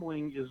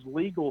gambling is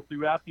legal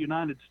throughout the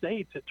United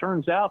States, it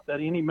turns out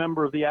that any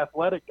member of the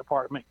athletic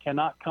department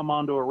cannot come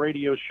onto a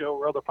radio show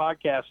or other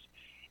podcast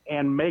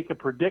and make a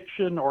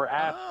prediction or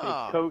ask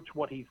a coach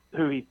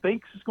who he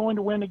thinks is going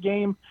to win a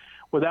game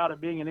without it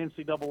being an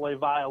NCAA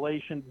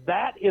violation.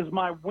 That is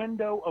my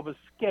window of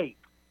escape,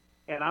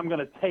 and I'm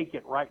going to take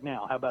it right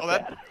now. How about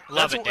that?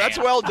 That's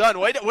well done.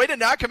 Way to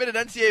not commit an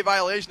NCAA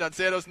violation on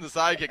Sandos and the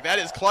Sidekick. That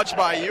is clutch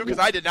by you, because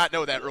I did not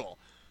know that rule.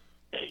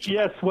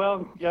 Yes,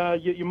 well,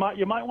 you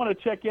might want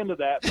to check into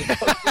that,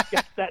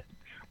 because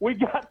we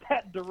got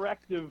that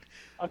directive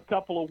a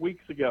couple of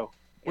weeks ago.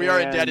 We are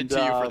indebted to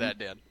you for that,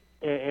 Dan.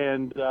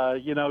 And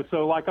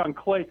so like on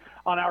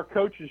our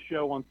coaches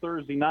show on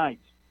Thursday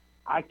nights,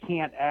 I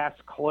can't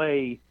ask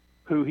Clay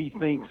who he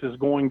thinks is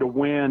going to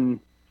win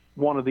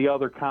one of the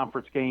other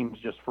conference games,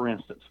 just for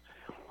instance,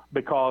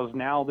 because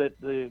now that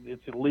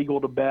it's illegal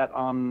to bet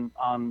on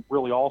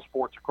really all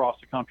sports across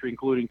the country,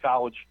 including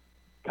college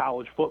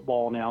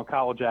football now,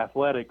 college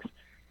athletics,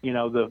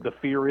 the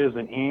fear is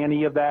that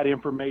any of that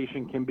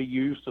information can be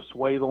used to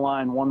sway the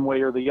line one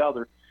way or the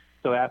other.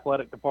 So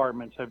athletic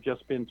departments have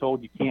just been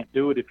told you can't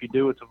do it. If you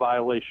do, it's a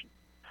violation.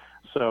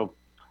 So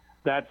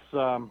that's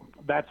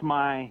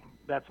my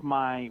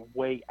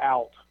way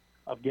out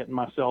of getting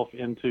myself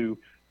into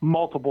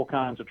multiple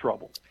kinds of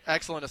trouble.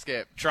 Excellent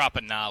escape.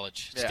 Dropping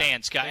knowledge. Yeah.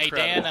 Stan Scott. Hey,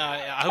 Dan,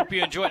 I hope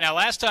you enjoyed it. Now,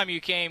 last time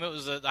you came, it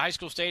was the high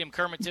school stadium,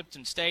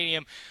 Kermit-Tipton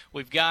Stadium.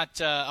 We've got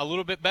a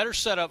little bit better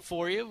setup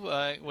for you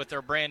with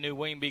our brand-new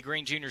William B.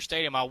 Green Jr.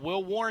 Stadium. I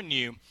will warn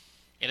you,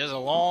 it is a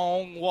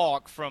long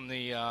walk from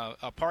the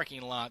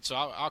parking lot, so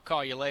I'll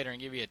call you later and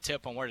give you a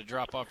tip on where to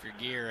drop off your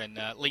gear and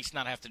at least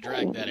not have to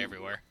drag that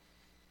everywhere.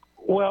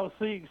 Well,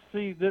 see,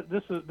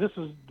 this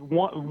is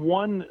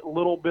one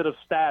little bit of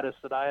status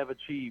that I have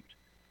achieved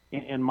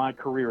in my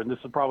career, and this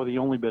is probably the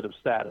only bit of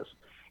status,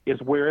 is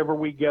wherever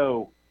we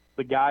go,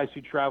 the guys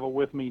who travel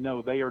with me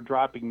know they are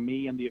dropping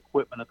me and the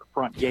equipment at the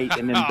front gate,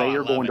 and then they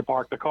are going to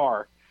park the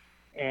car.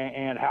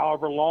 And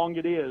however long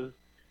it is,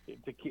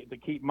 to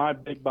keep my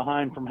big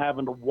behind from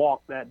having to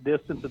walk that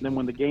distance, and then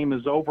when the game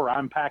is over,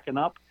 I'm packing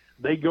up,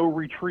 they go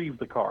retrieve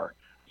the car.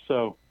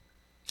 So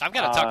I've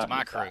got to talk to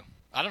my crew.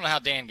 I don't know how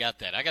Dan got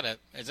that.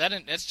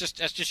 That's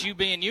just you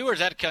being you, or is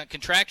that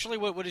contractually?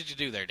 What did you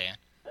do there, Dan?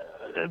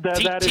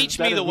 Teach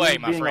me the way,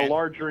 my friend. Being a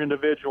larger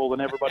individual than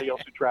everybody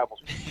else who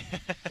travels.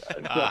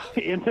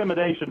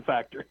 Intimidation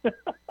factor.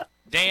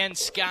 Dan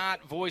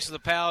Scott, voice of the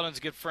Paladins,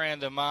 good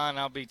friend of mine.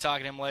 I'll be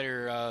talking to him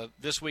later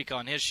this week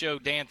on his show.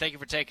 Dan, thank you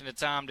for taking the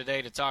time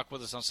today to talk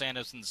with us on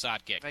Sandos and the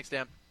Sidekick. Thanks,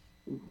 Dan.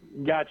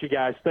 Got you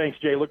guys. Thanks,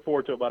 Jay. Look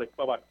forward to it, buddy.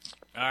 Bye-bye.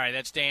 All right,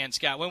 that's Dan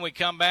Scott. When we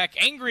come back,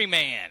 Angry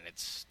Man.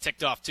 It's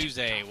Ticked Off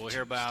Tuesday. We'll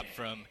hear about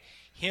from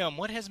him.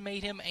 What has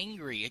made him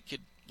angry? It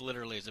could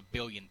literally is a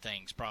billion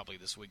things probably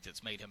this week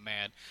that's made him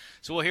mad.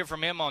 So we'll hear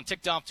from him on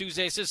Ticked Off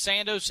Tuesday. This is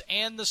Sandos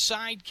and the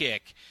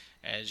Sidekick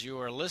as you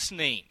are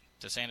listening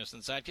to Sandos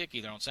and the Sidekick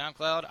either on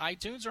SoundCloud,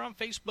 iTunes, or on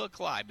Facebook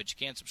Live. But you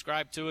can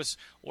subscribe to us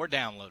or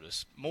download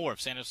us. More of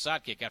Sandos and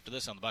the Sidekick after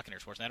this on the Buccaneer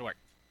Sports Network.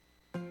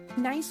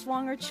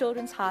 Niswonger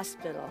Children's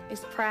Hospital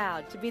is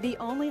proud to be the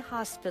only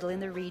hospital in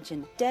the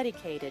region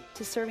dedicated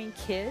to serving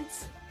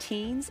kids,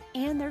 teens,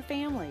 and their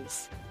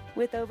families.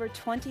 With over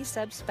 20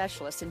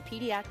 subspecialists in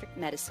pediatric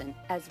medicine,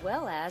 as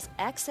well as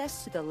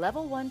access to the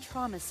Level 1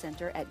 Trauma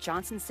Center at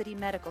Johnson City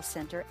Medical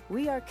Center,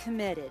 we are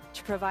committed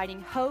to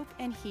providing hope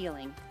and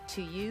healing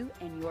to you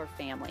and your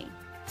family.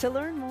 To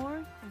learn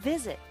more,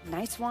 visit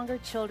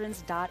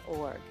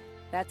niswongerchildrens.org.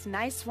 That's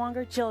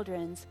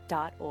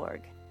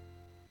niceswongerchildrens.org.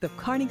 The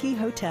Carnegie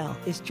Hotel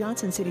is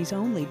Johnson City's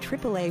only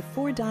AAA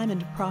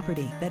 4-diamond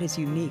property that is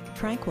unique,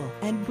 tranquil,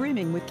 and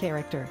brimming with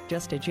character,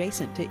 just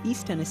adjacent to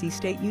East Tennessee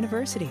State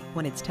University.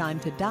 When it's time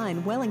to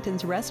dine,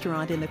 Wellington's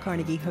restaurant in the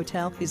Carnegie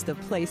Hotel is the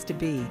place to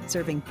be,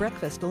 serving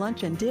breakfast,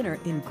 lunch, and dinner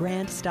in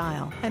grand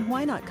style. And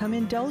why not come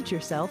indulge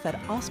yourself at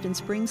Austin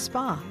Springs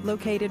Spa,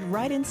 located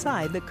right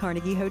inside the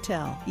Carnegie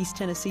Hotel. East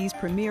Tennessee's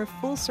premier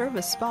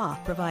full-service spa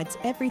provides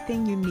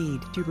everything you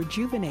need to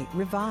rejuvenate,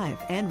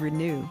 revive, and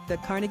renew. The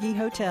Carnegie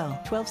Hotel,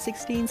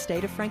 1216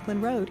 State of Franklin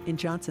Road in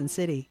Johnson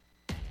City.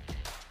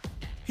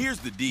 Here's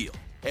the deal.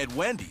 At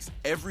Wendy's,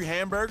 every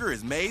hamburger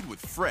is made with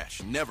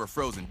fresh, never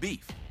frozen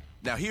beef.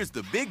 Now here's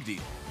the big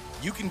deal.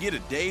 You can get a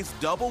Dave's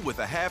Double with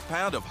a half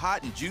pound of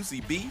hot and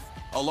juicy beef,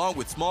 along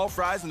with small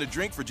fries and a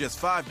drink for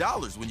just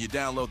 $5 when you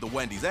download the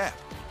Wendy's app.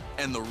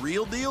 And the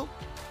real deal?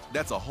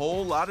 That's a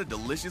whole lot of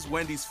delicious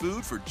Wendy's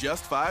food for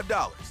just $5.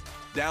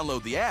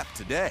 Download the app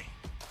today.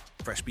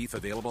 Fresh beef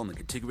available in the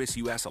contiguous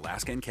U.S.,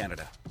 Alaska, and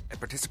Canada. At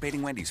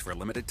participating Wendy's for a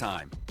limited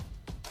time.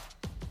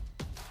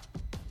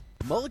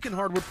 Mulliken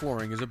Hardwood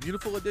Flooring is a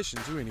beautiful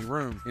addition to any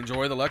room.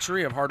 Enjoy the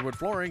luxury of hardwood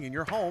flooring in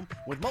your home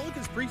with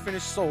Mulliken's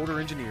pre-finished, sold or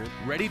engineered,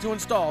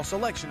 ready-to-install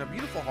selection of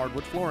beautiful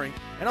hardwood flooring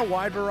and a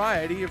wide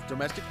variety of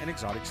domestic and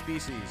exotic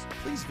species.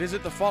 Please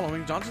visit the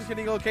following Johnson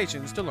City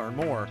locations to learn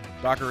more: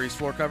 Docker East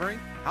Floor Covering,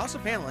 House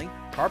of Paneling,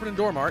 Carpet and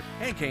Door Mart,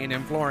 and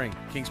K&M Flooring.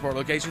 Kingsport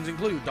locations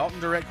include Dalton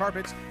Direct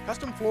Carpets,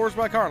 Custom Floors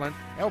by Carlin,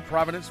 El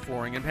Providence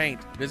Flooring and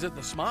Paint. Visit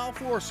the Smile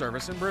Floor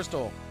Service in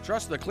Bristol.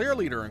 Trust the clear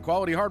leader in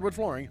quality hardwood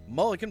flooring,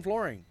 Mulliken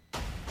Flooring.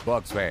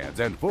 Bucks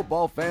fans and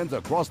football fans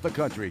across the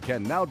country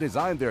can now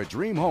design their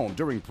dream home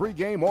during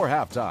pregame or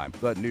halftime.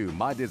 The new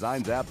My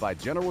Designs app by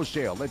General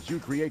Shale lets you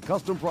create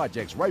custom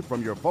projects right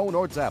from your phone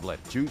or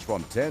tablet. Choose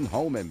from 10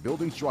 home and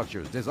building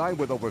structures designed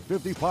with over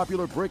 50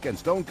 popular brick and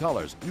stone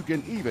colors. You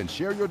can even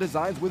share your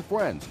designs with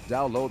friends.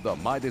 Download the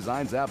My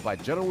Designs app by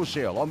General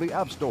Shale on the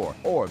App Store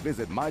or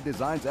visit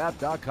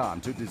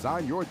MyDesignsApp.com to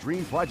design your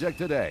dream project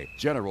today.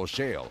 General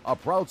Shale, a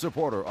proud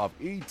supporter of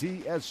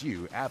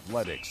ETSU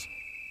Athletics.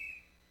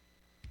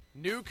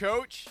 New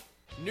coach,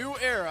 new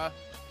era,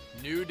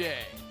 new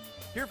day.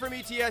 Here from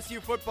ETSU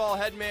football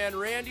headman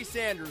Randy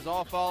Sanders,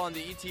 all fall on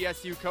the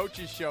ETSU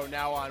Coaches Show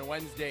now on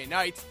Wednesday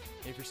nights.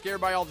 If you're scared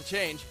by all the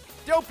change,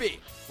 don't be.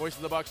 Voice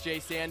of the Bucks, Jay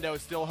Sando,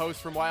 still host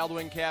from Wild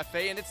Wing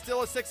Cafe, and it's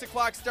still a 6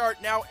 o'clock start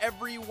now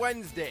every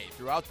Wednesday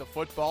throughout the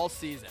football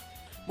season.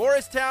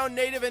 Morristown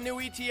native and new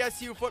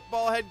ETSU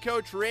football head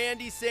coach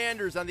Randy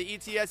Sanders on the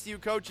ETSU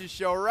Coaches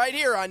Show right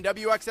here on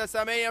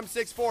WXSM AM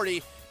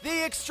 640,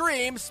 the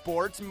Extreme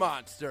Sports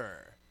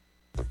Monster.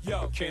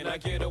 Yo, can I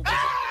get a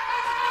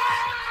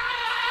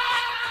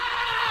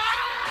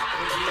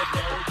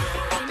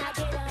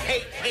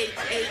Hey, hey,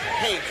 hey,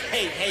 hey,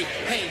 hey, hey, hey,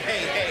 hey,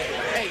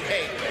 hey,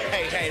 hey, hey,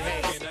 hey, hey.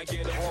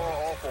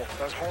 Horror awful.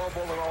 That's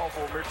horrible and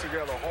awful mixed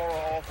together.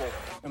 Horror awful.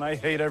 And I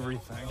hate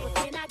everything.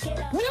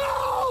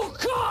 No,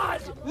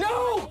 God!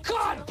 No,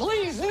 God,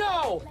 please,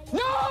 no!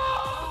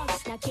 No!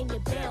 Now can you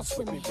bounce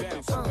with me?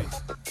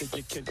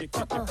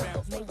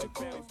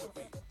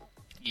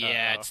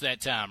 Yeah, it's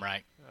that time,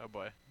 right? Oh,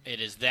 boy.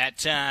 It is that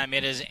time.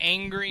 It is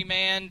Angry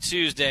Man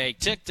Tuesday.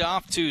 Ticked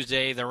off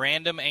Tuesday, the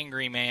random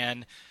Angry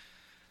Man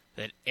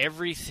that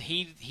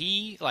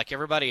he, like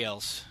everybody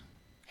else,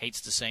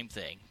 hates the same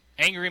thing.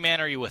 Angry Man,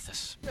 are you with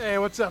us? Hey,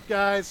 what's up,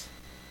 guys?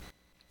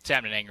 What's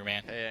happening, Angry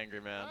Man? Hey, Angry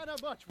Man.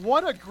 Not much.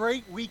 What a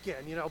great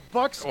weekend. You know,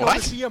 Bucks go to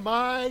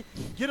CMI,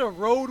 get a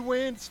road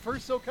win,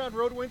 first SoCon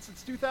road win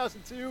since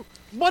 2002.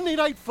 Monday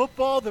Night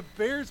Football, the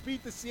Bears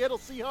beat the Seattle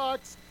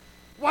Seahawks.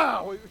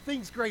 Wow,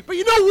 things great. But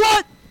you know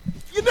what?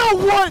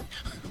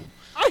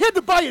 I had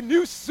to buy a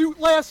new suit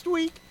last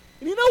week,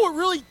 and you know what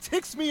really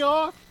ticks me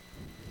off?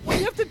 When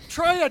you have to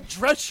try on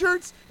dress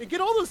shirts and get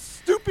all those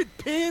stupid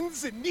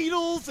pins and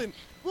needles and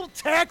little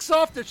tacks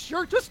off the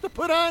shirt just to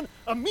put on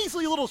a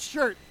measly little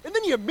shirt, and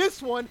then you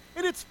miss one,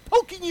 and it's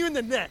poking you in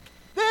the neck.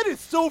 That is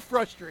so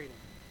frustrating.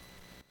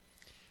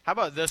 How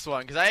about this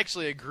one? Because I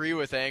actually agree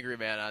with Angry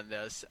Man on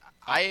this.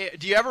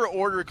 Do you ever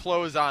order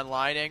clothes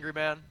online, Angry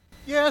Man?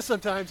 Yeah,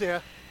 sometimes,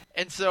 yeah.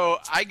 And so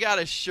I got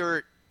a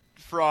shirt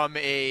from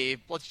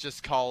let's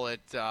just call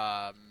it...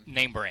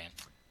 name brand.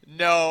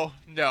 No,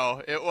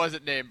 it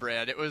wasn't name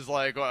brand. It was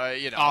like,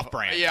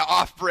 off-brand. Yeah,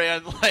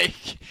 off-brand,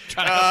 like,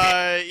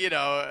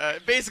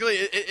 basically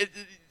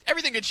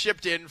everything gets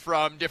shipped in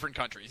from different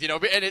countries,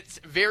 and it's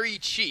very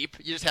cheap.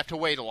 You just have to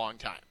wait a long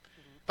time.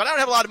 But I don't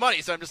have a lot of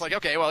money, so I'm just like,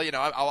 okay, well,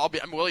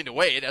 I'm willing to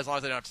wait as long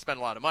as I don't have to spend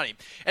a lot of money.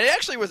 And it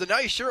actually was a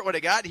nice shirt when it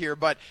got here,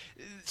 but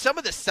some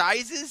of the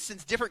sizes,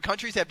 since different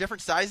countries have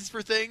different sizes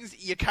for things,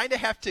 you kind of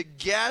have to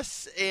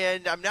guess,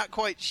 and I'm not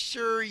quite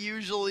sure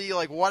usually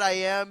like what I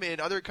am in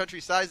other country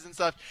sizes and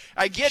stuff.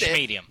 I get it,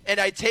 medium. And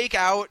I take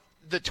out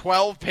the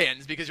 12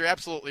 pins, because you're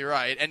absolutely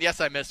right. And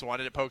yes, I missed one,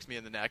 and it pokes me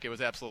in the neck. It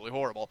was absolutely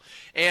horrible.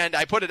 And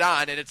I put it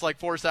on, and it's like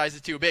 4 sizes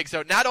too big.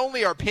 So not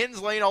only are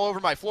pins laying all over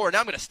my floor, now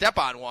I'm going to step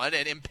on one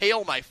and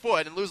impale my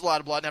foot and lose a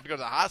lot of blood and have to go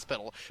to the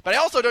hospital, but I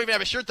also don't even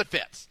have a shirt that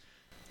fits.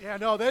 Yeah,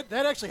 no, that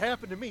actually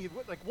happened to me.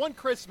 Like one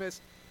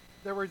Christmas,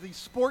 there were these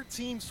sport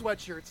team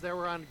sweatshirts that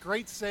were on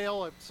great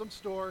sale at some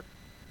store.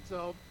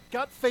 So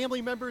got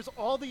family members,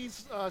 all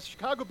these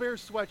Chicago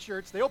Bears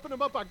sweatshirts. They opened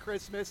them up on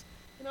Christmas.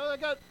 I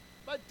got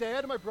my dad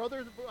and my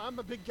brother. I'm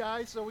a big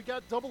guy, so we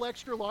got double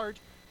extra large.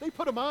 They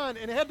put them on,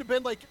 and it had to have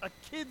been like a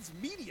kid's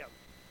medium.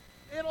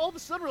 And all of a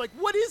sudden, we're like,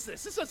 what is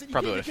this? This doesn't, you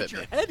can't even get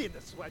your head in the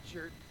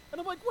sweatshirt.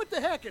 And I'm like, what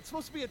the heck? It's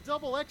supposed to be a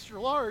double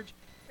extra large,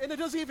 and it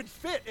doesn't even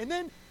fit. And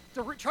then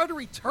to try to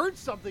return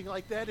something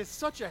like that is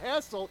such a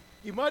hassle.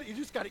 You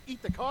just got to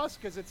eat the cost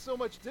because it's so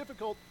much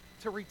difficult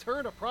to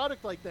return a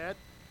product like that,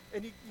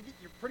 and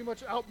you're pretty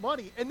much out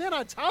money. And then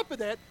on top of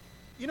that,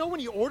 when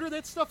you order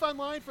that stuff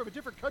online from a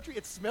different country,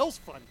 it smells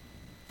funny.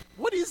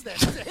 What is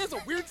that? It has a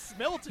weird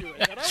smell to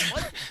it, and I don't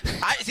like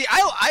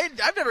it.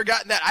 I've never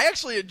gotten that. I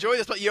actually enjoy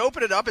this, but you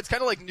open it up, it's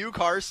kind of like new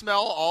car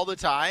smell all the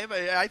time.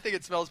 I think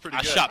it smells pretty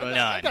good. I shop none.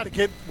 I got to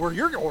get where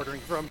you're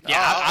ordering from.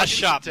 Yeah, I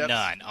shop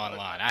none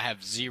online. I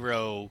have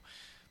zero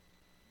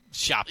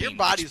shopping. Your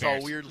body's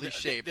experience. all weirdly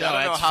shaped. No,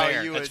 I don't know how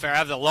fair. you That's fair. I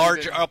have the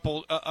large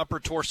upper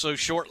torso,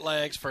 short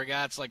legs for a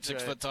guy that's like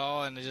 6 foot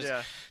tall, and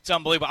it's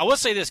unbelievable. I will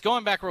say this,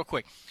 going back real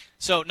quick.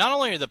 So not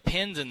only are the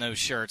pins in those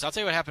shirts, I'll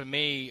tell you what happened to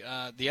me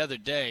the other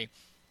day.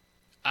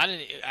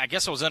 I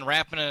guess I was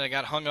unwrapping it, and I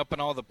got hung up in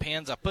all the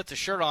pins. I put the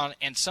shirt on,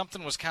 and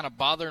something was kind of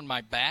bothering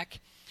my back.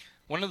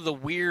 One of the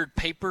weird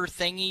paper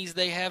thingies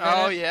they have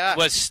in it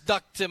was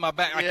stuck to my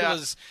back. Like it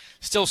was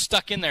still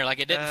stuck in there. Like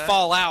it didn't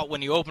fall out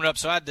when you open it up.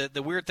 So I had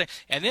the weird thing.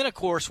 And then, of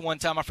course, one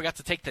time I forgot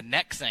to take the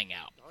neck thing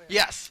out.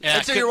 Yes.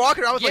 And so you're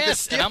walking around with like a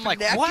stiff and I'm like,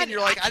 neck, what? and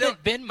you're like, I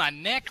don't bend my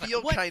neck. I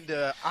feel kind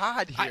of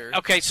odd here.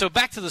 Okay, so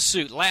back to the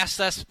suit.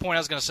 That's the point I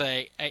was going to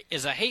say.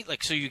 Is I hate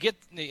so you get,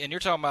 and you're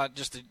talking about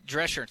just the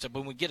dress shirt and stuff. But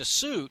when we get a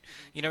suit,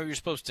 you're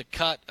supposed to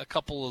cut a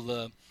couple of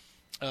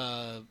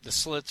the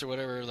slits or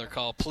whatever they're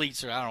called,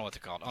 pleats, or I don't know what they're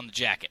called, on the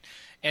jacket.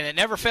 And it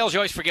never fails. You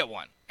always forget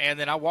one. And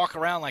then I walk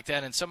around like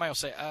that, and somebody will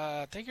say,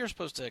 I think you're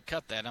supposed to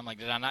cut that. And I'm like,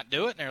 did I not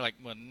do it? And they're like,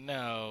 well,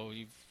 no,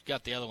 you've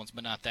got the other ones,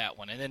 but not that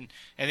one. And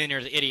then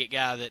you're the idiot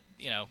guy that,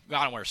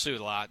 I don't wear a suit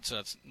a lot, so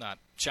it's not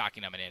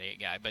shocking I'm an idiot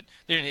guy. But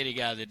they're an idiot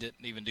guy that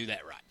didn't even do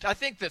that right. I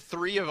think the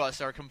three of us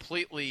are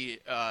completely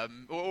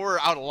we're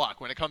out of luck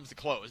when it comes to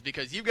clothes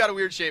because you've got a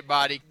weird-shaped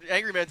body.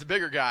 Angry Man's a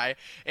bigger guy.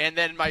 And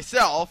then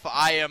myself,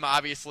 I am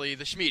obviously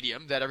the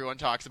schmedium that everyone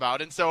talks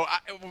about. And so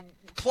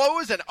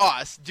clothes and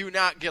us do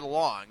not get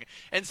along.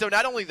 And so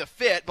not only the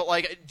fit, but,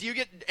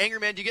 Angry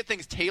Man, do you get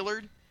things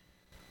tailored?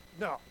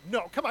 No,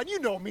 come on, you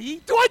know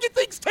me. Do I get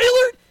things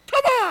tailored?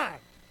 Come on!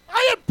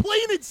 I am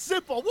plain and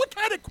simple. What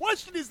kind of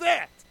question is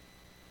that?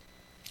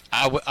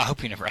 I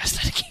hope you never ask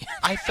that again.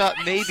 I thought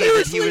maybe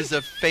that he was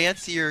a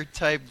fancier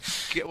type.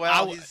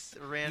 Well, he's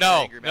a random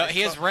Angry Man. No,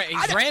 he's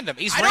random.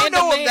 He's I random. don't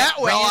know man. him that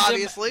well, random,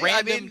 obviously.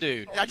 Random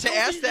dude. To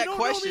ask that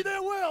question. You don't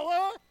know me that well,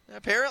 huh?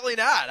 Apparently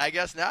not. I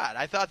guess not.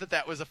 I thought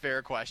that was a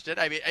fair question.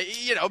 I mean,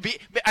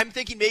 I'm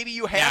thinking maybe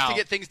you have to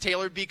get things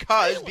tailored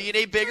because being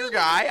a bigger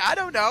guy, I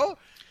don't know.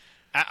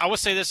 I would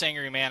say this,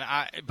 Angry Man,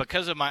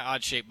 because of my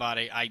odd-shaped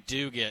body, I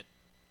do get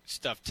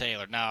stuff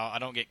tailored. Now, I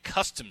don't get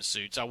custom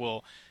suits. I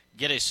will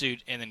get a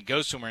suit and then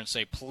go somewhere and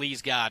say,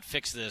 please, God,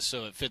 fix this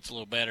so it fits a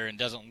little better and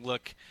doesn't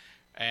look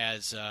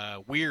as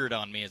weird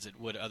on me as it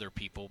would other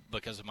people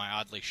because of my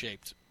oddly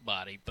shaped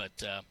body.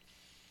 But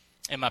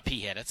and my pea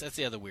head. That's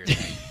the other weird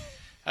thing.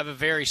 I have a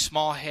very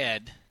small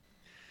head,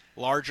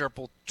 large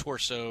upper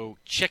torso,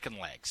 chicken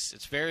legs.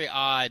 It's very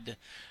odd.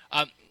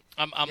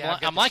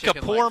 I'm like a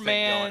poor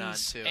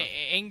man's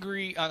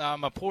angry.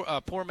 I'm a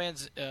poor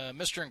man's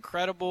Mr.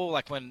 Incredible.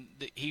 Like when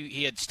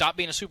he had stopped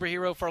being a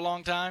superhero for a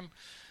long time,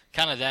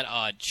 kind of that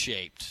odd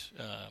shaped.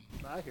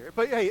 I hear it.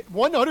 But hey,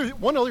 one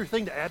other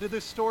thing to add to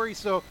this story.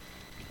 So,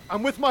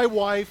 I'm with my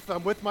wife.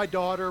 I'm with my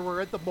daughter.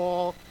 We're at the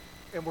mall,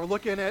 and we're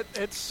looking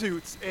at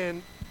suits.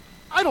 And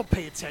I don't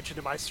pay attention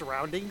to my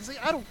surroundings.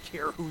 I don't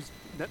care who's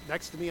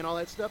next to me and all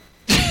that stuff.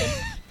 And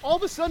all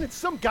of a sudden,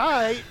 some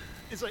guy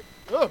is like,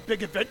 "Oh,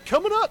 big event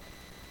coming up,"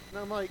 and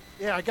I'm like,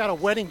 "Yeah, I got a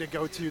wedding to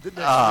go to the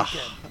next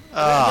weekend."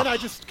 And then I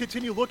just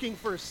continue looking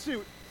for a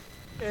suit,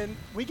 and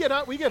we get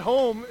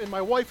home, and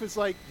my wife is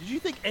like, "Did you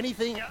think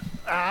anything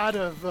odd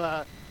of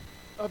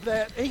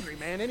that, Angry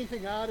Man?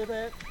 Anything odd of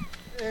that?"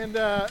 And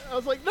I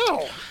was like,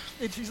 "No,"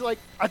 and she's like,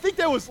 "I think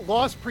that was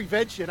loss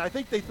prevention. I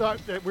think they thought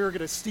that we were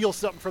going to steal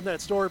something from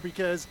that store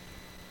because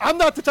I'm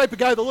not the type of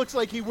guy that looks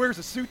like he wears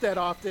a suit that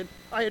often.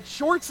 I had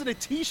shorts and a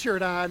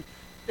T-shirt on."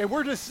 And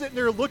we're just sitting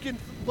there looking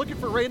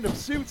for random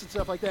suits and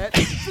stuff like that.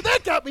 So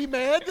that got me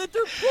mad that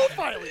they're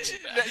profiling.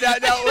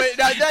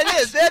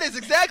 That is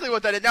exactly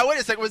what that is. Now, wait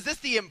a second. Was this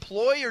the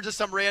employee or just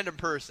some random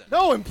person?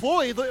 No,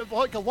 employee,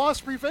 like a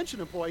loss prevention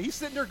employee. He's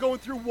sitting there going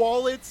through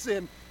wallets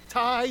and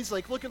ties,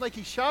 like looking like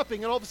he's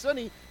shopping, and all of a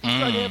sudden he's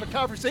trying to have a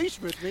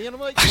conversation with me. And I'm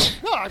like,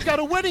 no, I've got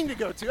a wedding to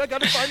go to. I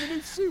got to find a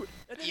new suit.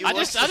 I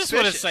just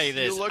want to say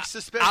this. You look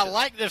suspicious. I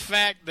like the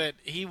fact that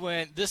he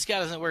went, this guy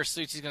doesn't wear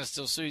suits, he's going to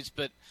steal suits,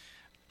 but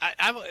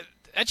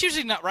That's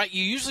usually not right.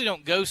 You usually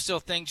don't go steal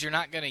things you're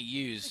not going to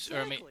use.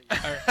 Exactly.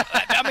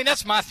 I mean,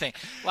 that's my thing.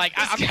 Like,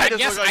 I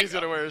guess he's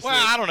going to wear a suit.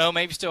 Well, I don't know.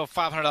 Maybe still a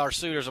 $500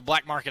 suit. There's a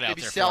black market out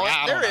there. Sell it.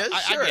 There is.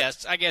 Sure.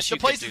 I guess you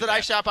the places that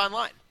I shop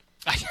online.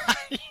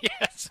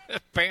 Yes,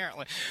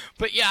 apparently.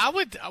 But yeah, I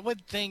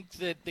would think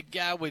that the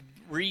guy would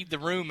read the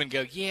room and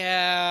go,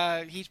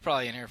 yeah, he's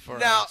probably in here for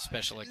a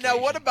special occasion. Now,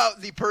 what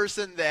about the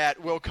person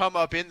that will come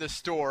up in the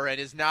store and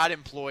is not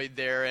employed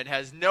there and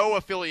has no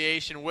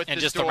affiliation with the store?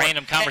 And just a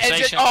random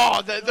conversation?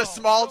 The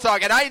small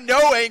talk. And I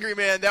know, Angry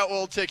Man, that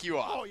will tick you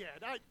off. Oh, yeah.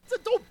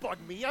 Don't bug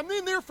me. I'm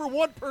in there for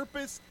one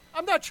purpose.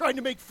 I'm not trying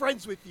to make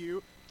friends with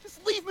you.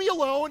 Just leave me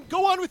alone.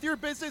 Go on with your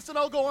business, and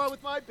I'll go on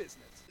with my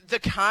business. The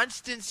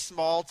constant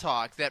small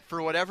talk that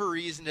for whatever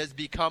reason has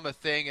become a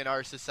thing in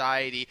our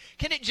society,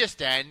 can it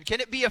just end? Can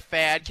it be a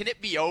fad? Can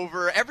it be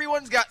over?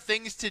 Everyone's got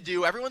things to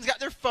do. Everyone's got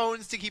their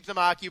phones to keep them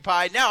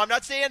occupied. Now, I'm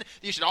not saying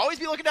you should always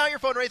be looking down at your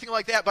phone or anything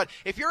like that, but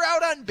if you're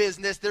out on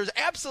business, there's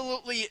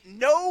absolutely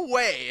no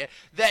way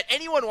that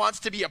anyone wants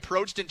to be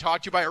approached and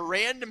talked to by a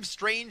random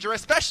stranger,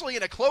 especially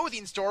in a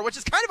clothing store, which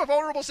is kind of a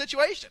vulnerable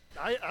situation.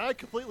 I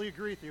completely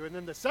agree with you. And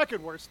then the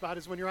second worst spot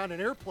is when you're on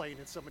an airplane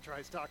and someone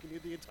tries talking to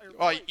you the entire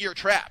Well, flight. you're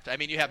trapped. I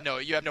mean, you have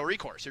no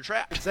recourse. You're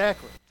trapped.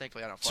 Exactly.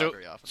 Thankfully, I don't fly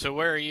very often. So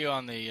where are you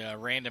on the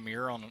random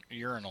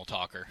urinal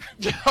talker?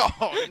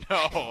 Oh,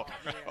 no.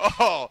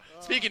 Oh,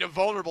 speaking of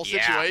vulnerable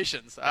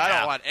situations, I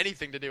don't want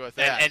anything to do with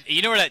that. And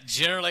you know where that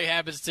generally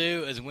happens,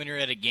 too, is when you're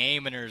at a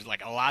game and there's,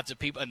 like, lots of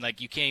people, and,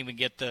 like, you can't even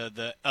get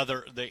the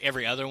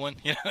every other one.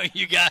 You know,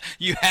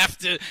 you have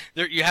to,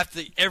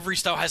 every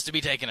stall has to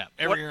be taken up.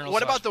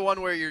 What about the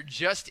one where you're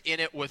just in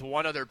it with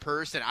one other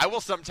person? I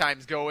will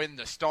sometimes go in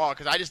the stall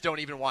because I just don't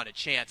even want to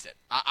chance it.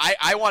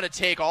 I want to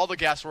take all the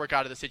guesswork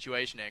out of the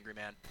situation, Angry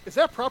Man. Is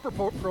that proper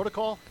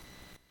protocol?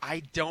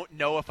 I don't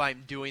know if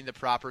I'm doing the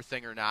proper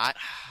thing or not,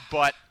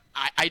 but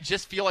I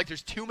just feel like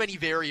there's too many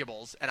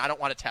variables, and I don't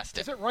want to test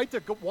it. Is it right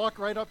to walk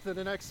right up to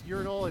the next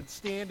urinal and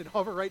stand and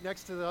hover right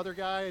next to the other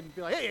guy and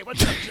be like, hey,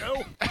 what's up,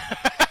 Joe?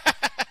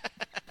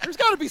 There's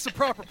got to be some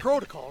proper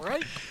protocol,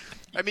 right?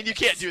 I mean, you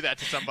can't do that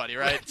to somebody,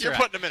 right? You're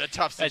putting them in a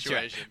tough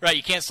situation. That's right,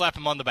 you can't slap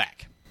him on the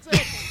back.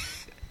 Exactly.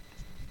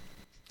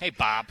 Hey,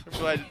 Bob.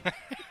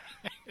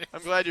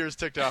 I'm glad you're as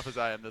ticked off as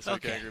I am this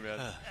week, Angry Man.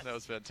 That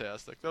was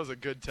fantastic. That was a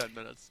good 10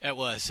 minutes. It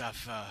was. I'm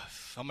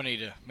going to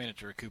need a minute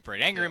to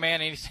recuperate. Angry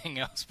Man, anything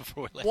else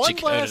before we let One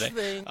you go last today?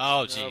 thing.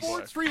 Oh, jeez.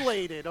 Sports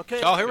related,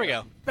 okay? Oh, here we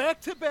go.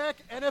 Back-to-back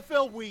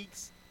NFL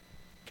weeks.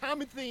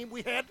 Common theme,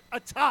 we had a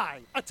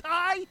tie. A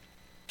tie?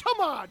 Come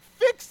on,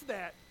 fix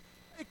that.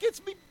 It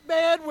gets me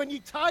mad when you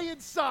tie in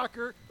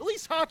soccer. At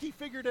least hockey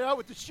figured it out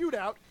with the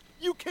shootout.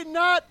 You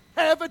cannot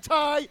have a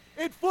tie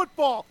in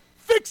football.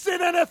 Fix it,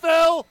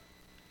 NFL!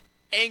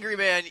 Angry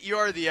Man, you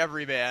are the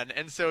everyman,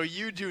 and so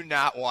you do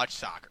not watch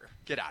soccer.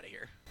 Get out of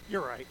here.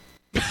 You're right.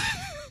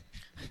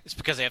 It's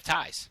because they have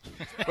ties.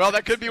 Well,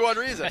 that could be one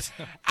reason.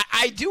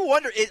 I do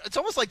wonder. It's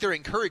almost like they're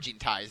encouraging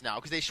ties now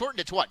because they shortened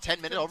it to,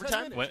 10-minute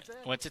overtime?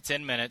 Went to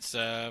 10 minutes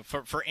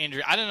for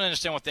injury. I didn't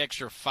understand what the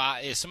extra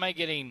 5 – is somebody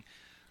getting –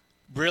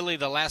 really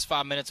the last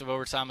 5 minutes of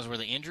overtime is where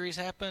the injuries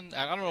happened?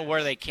 I don't know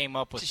where they came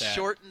up with to that.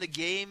 Shorten the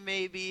game,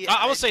 maybe?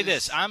 I will say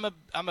this. I'm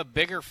a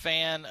bigger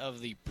fan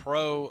of the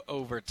pro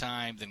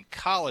overtime than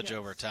college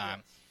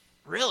overtime.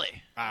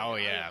 Really? Oh,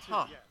 yeah.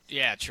 Huh.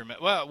 Yeah,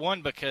 tremendous. Well,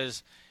 one,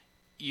 because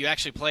you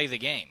actually play the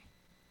game.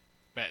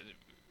 But,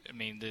 I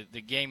mean,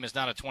 the game is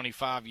not a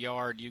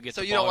 25-yard. You get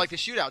so the you ball. don't like the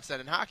shootouts then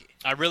in hockey?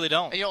 I really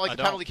don't. And you don't like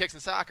the penalty kicks in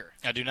soccer?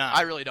 I do not.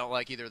 I really don't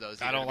like either of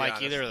those. I don't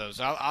like either of those.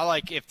 I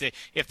like if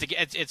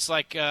it's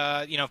like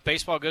if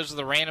baseball goes to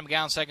the random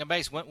guy on second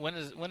base. When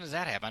does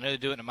that happen? I know they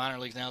do it in the minor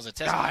leagues now as a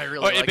test. I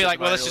really or it'd be like,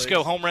 well, let's just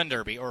go home run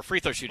derby or free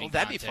throw shooting.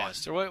 That'd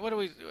contest. be fun. Or what do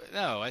we?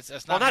 No, that's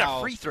not. Well, not how,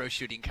 a free throw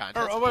shooting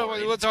contest.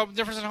 What's the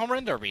difference in home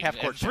run derby? Half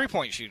court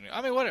 3-point shooting.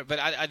 I mean, whatever. But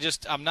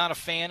I'm not a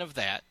fan of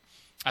that.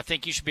 I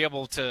think you should be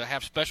able to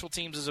have special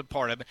teams as a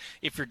part of it.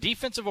 If you're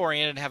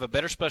defensive-oriented and have a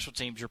better special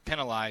teams, you're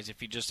penalized if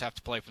you just have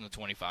to play from the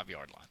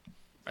 25-yard line.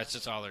 That's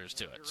just all there is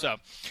to it. So,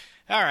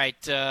 all right.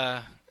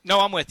 No,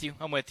 I'm with you.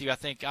 I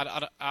think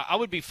I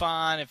would be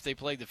fine if they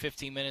played the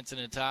 15 minutes in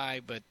a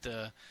tie, but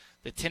the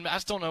 10 – I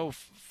just don't know if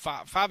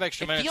five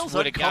extra minutes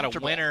would have got a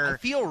winner. I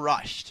feel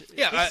rushed.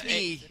 Yeah,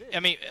 I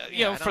mean,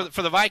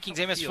 for the Vikings,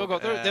 they missed field goal.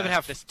 They would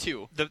have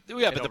two. But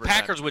the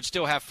Packers would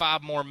still have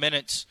 5 more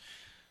minutes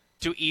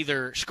to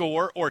either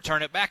score or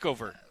turn it back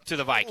over to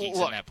the Vikings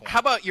at that point. How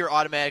about you're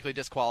automatically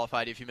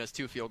disqualified if you miss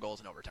 2 field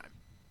goals in overtime?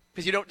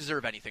 Because you don't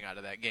deserve anything out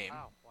of that game.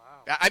 Wow.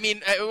 I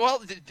mean,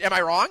 am I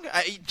wrong?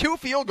 2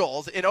 field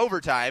goals in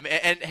overtime,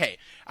 and hey,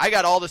 I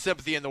got all the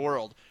sympathy in the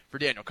world for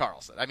Daniel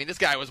Carlson. I mean, this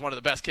guy was one of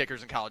the best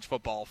kickers in college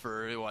football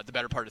for the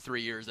better part of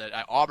 3 years at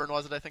Auburn,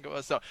 was it? I think it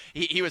was. So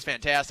he was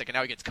fantastic, and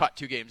now he gets cut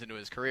 2 games into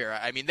his career.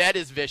 I mean, that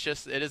is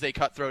vicious. It is a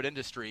cutthroat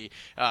industry.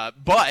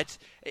 But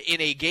in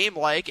a game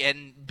like,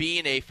 and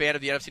being a fan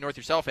of the NFC North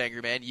yourself,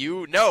 Angry Man,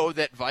 you know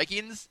that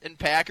Vikings and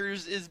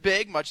Packers is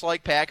big, much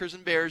like Packers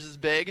and Bears is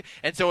big.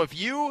 And so if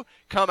you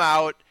come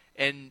out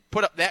and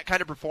put up that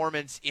kind of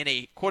performance in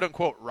a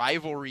quote-unquote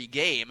rivalry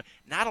game,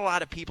 not a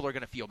lot of people are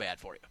going to feel bad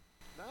for you.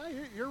 No,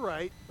 you're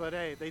right, but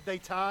hey, they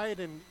tied,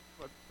 and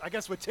I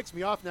guess what ticks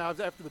me off now is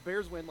after the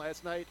Bears win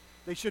last night,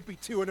 they should be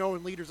 2-0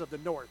 and leaders of the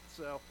North.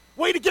 So,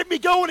 way to get me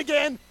going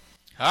again!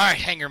 All right,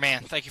 Hanger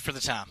Man, thank you for the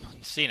time.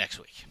 See you next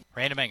week.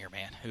 Random Hanger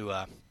Man, who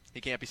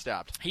he can't be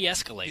stopped. He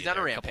escalated. He's on a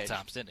couple rampage.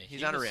 times, didn't he?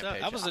 He's on a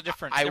rampage. That was a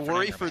different. I different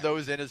worry Hanger for Man.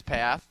 those in his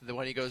path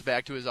when he goes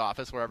back to his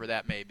office, wherever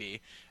that may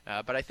be.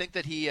 But I think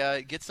that he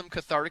gets some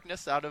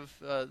catharticness out of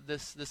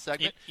this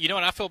segment. You know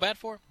what I feel bad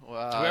for?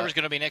 Whoever's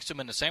going to be next to him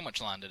in the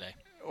sandwich line today,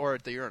 or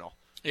at the urinal.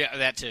 Yeah,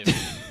 that too.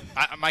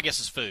 My guess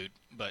is food,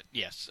 but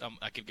yes,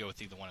 I could go with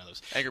either one of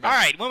those. All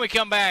right, when we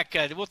come back,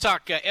 we'll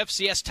talk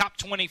FCS Top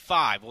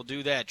 25. We'll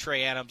do that.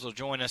 Trey Adams will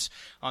join us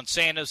on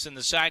Sandos and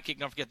the Sidekick.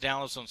 Don't forget to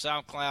download us on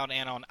SoundCloud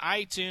and on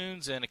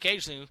iTunes, and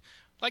occasionally,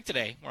 like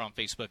today, we're on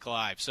Facebook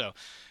Live. So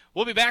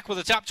we'll be back with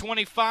the Top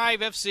 25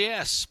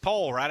 FCS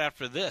poll right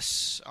after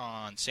this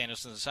on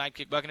Sandos and the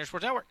Sidekick Buccaneer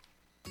Sports Network.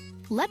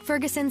 Let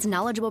Ferguson's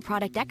knowledgeable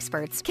product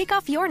experts kick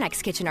off your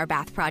next kitchen or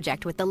bath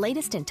project with the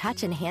latest in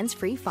touch and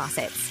hands-free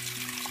faucets,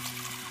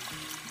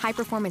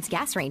 high-performance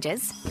gas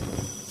ranges,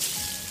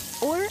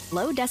 or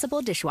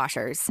low-decibel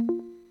dishwashers.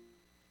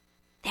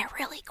 They're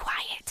really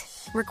quiet.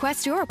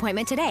 Request your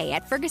appointment today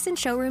at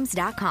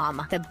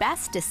FergusonShowrooms.com. The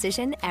best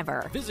decision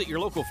ever. Visit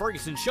your local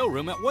Ferguson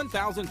showroom at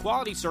 1000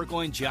 Quality Circle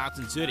in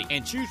Johnson City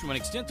and choose from an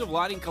extensive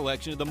lighting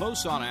collection of the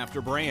most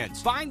sought-after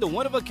brands. Find the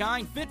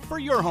one-of-a-kind fit for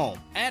your home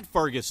at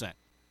Ferguson.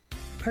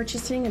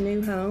 Purchasing a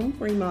new home,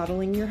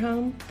 remodeling your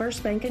home,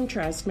 First Bank &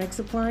 Trust makes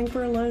applying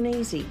for a loan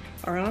easy.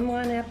 Our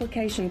online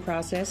application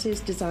process is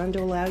designed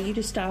to allow you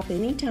to stop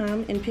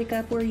anytime and pick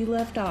up where you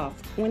left off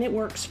when it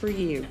works for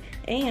you.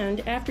 And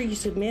after you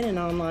submit an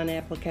online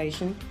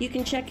application, you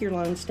can check your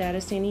loan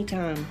status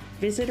anytime.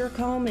 Visit or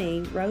call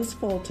me, Rose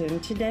Fulton,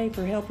 today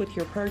for help with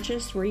your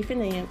purchase,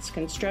 refinance,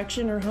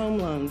 construction, or home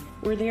loan.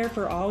 We're there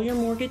for all your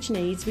mortgage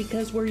needs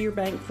because we're your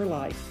bank for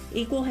life.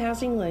 Equal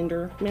housing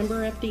lender,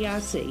 member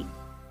FDIC.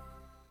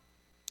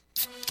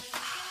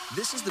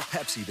 This is the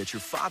Pepsi that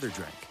your father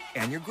drank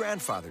and your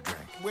grandfather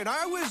drank. When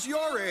I was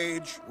your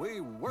age,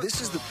 we were...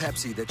 This is the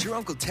Pepsi that your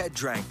Uncle Ted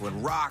drank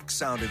when rock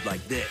sounded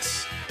like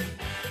this.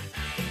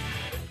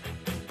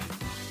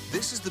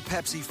 This is the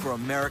Pepsi for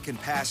American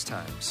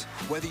pastimes.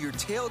 Whether you're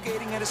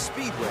tailgating at a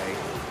speedway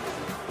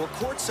or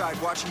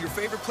courtside watching your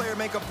favorite player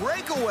make a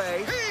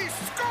breakaway, he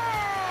scored!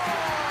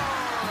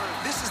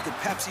 This is the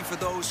Pepsi for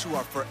those who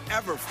are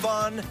forever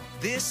fun.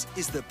 This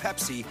is the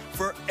Pepsi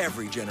for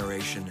every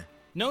generation.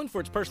 Known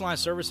for its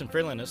personalized service and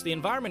friendliness, the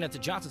environment at the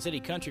Johnson City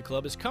Country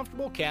Club is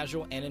comfortable,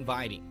 casual, and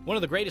inviting. One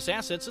of the greatest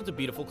assets is the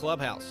beautiful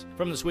clubhouse.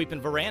 From the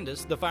sweeping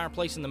verandas, the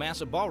fireplace in the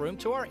massive ballroom,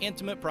 to our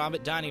intimate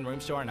private dining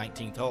rooms to our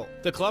 19th hole.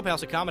 The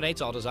clubhouse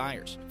accommodates all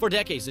desires. For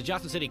decades, the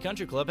Johnson City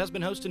Country Club has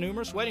been host to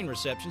numerous wedding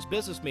receptions,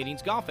 business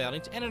meetings, golf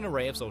outings, and an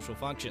array of social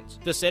functions.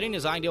 The setting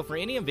is ideal for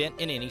any event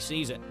in any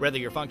season. Whether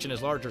your function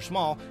is large or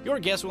small, your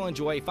guests will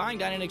enjoy a fine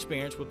dining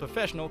experience with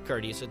professional,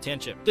 courteous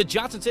attention. The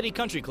Johnson City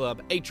Country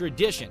Club, a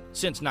tradition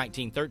since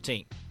 1913.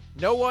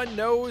 No one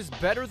knows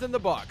better than the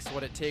Bucks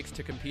what it takes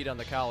to compete on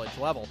the college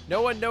level.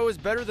 No one knows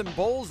better than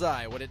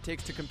Bullseye what it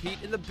takes to compete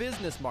in the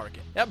business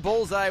market. At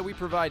Bullseye, we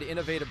provide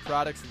innovative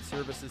products and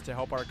services to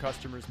help our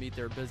customers meet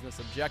their business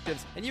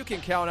objectives, and you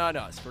can count on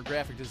us for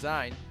graphic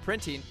design,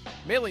 printing,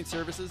 mailing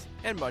services,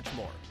 and much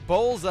more.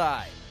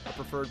 Bullseye, a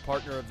preferred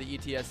partner of the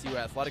ETSU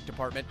Athletic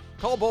Department.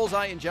 Call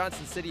Bullseye in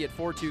Johnson City at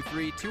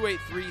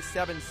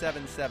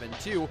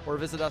 423-283-7772 or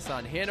visit us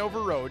on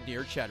Hanover Road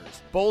near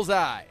Cheddar's.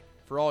 Bullseye,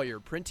 for all your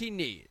printing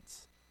needs.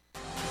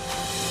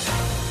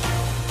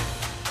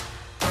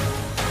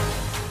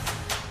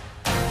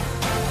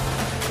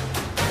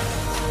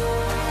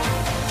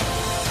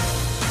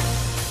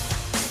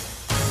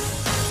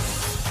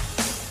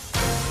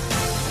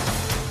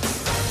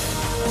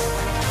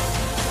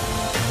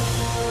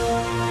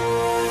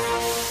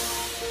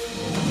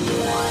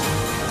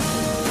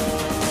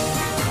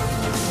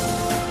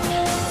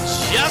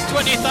 Just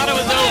when you thought it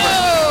was over.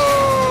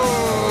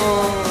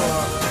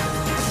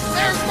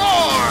 There's more!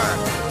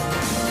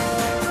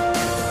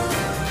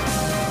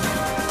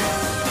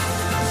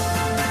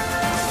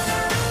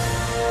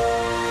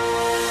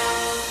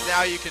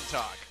 Now you can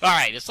talk. All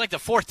right, it's like the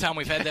fourth time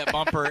we've had that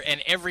bumper,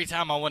 and every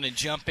time I want to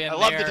jump in I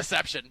love there, the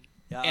deception.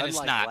 Yeah, and it's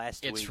unlike not.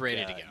 Last It's week,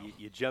 ready to go.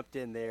 You jumped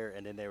in there,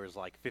 and then there was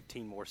like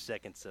 15 more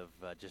seconds of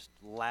just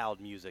loud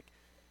music.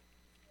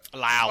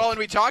 Loud. Well, and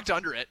we talked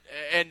under it,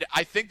 and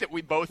I think that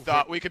we both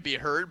thought we could be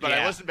heard, but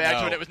I listened back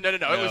to it, and it was no.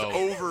 It was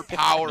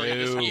overpowering,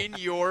 just in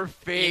your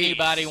face.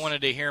 Anybody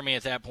wanted to hear me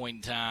at that point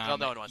in time? Well,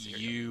 no one wants to hear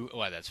you.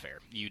 Well, that's fair.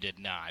 You did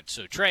not.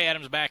 So Trey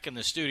Adams back in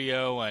the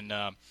studio, and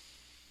now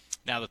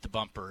that the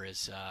bumper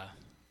is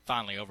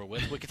finally over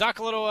with, we can talk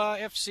a little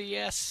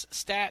FCS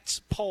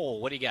stats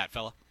poll. What do you got,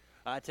 fella?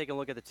 Taking a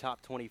look at the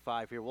top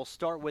 25 here. We'll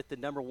start with the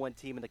number one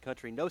team in the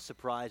country. No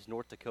surprise,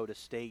 North Dakota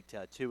State,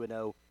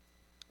 2-0.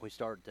 We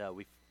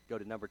go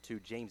to number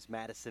 2, James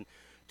Madison,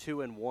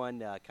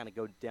 2-1. Kind of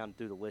go down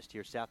through the list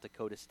here. South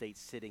Dakota State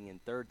sitting in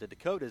third. The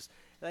Dakotas,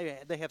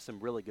 they have some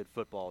really good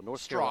football.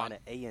 North Carolina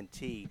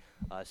A&T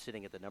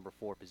sitting at the number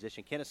 4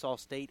 position. Kennesaw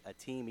State, a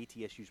team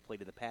ETSU's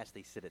played in the past,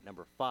 they sit at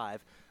number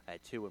 5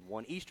 at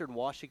 2-1. Eastern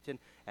Washington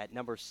at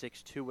number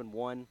 6,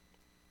 2-1.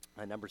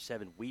 Number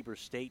 7, Weber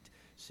State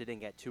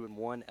sitting at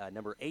 2-1.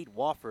 Number 8,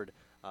 Wofford.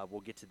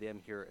 We'll get to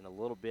them here in a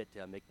little bit.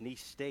 McNeese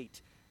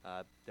State,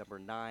 number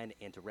 9,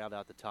 and to round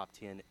out the top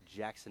 10,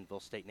 Jacksonville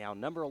State. Now,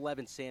 number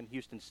 11, Sam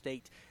Houston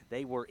State.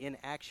 They were in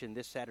action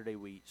this Saturday.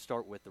 We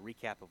start with the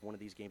recap of one of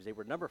these games. They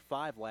were number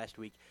 5 last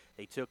week.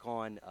 They took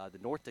on the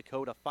North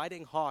Dakota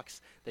Fighting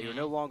Hawks. They are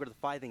no longer the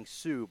Fighting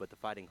Sioux, but the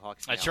Fighting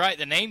Hawks now. That's right.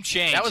 The name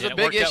changed. That was a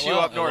big issue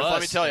up north.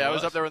 Let me tell you, I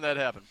was up there when that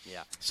happened.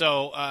 Yeah.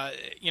 So,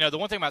 the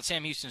one thing about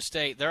Sam Houston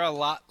State, they're a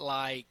lot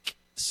like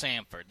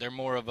Samford. They're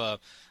more of a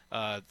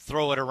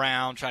throw it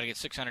around, try to get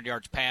 600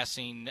 yards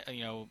passing.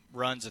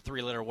 Runs a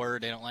 3-letter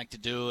word. They don't like to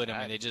do it. I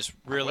mean, they just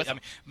really.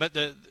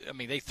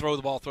 They throw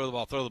the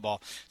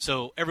ball.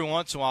 So every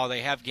once in a while,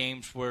 they have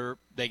games where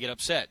they get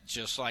upset,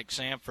 just like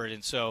Samford.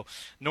 And so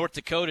North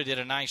Dakota did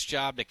a nice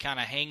job to kind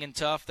of hang in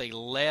tough. They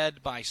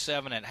led by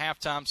 7 at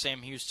halftime.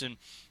 Sam Houston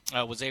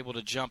was able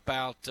to jump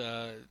out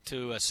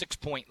to a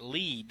 6-point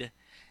lead,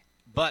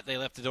 but they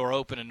left the door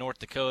open in North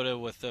Dakota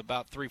with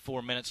about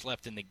 3-4 minutes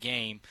left in the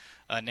game.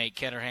 Nate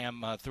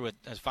Ketterham threw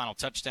a final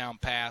touchdown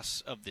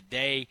pass of the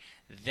day.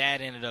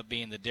 That ended up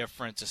being the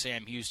difference.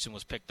 Sam Houston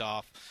was picked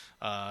off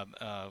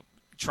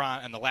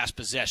in the last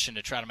possession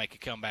to try to make a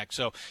comeback.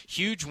 So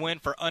huge win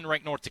for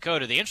unranked North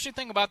Dakota. The interesting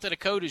thing about the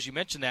Dakotas, you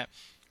mentioned that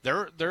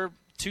they're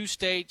 2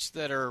 states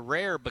that are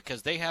rare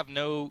because they have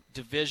no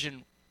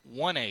Division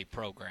 1A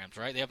programs,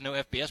 right? They have no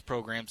FBS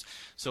programs.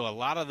 So a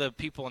lot of the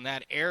people in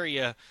that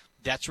area,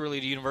 that's really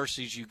the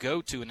universities you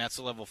go to, and that's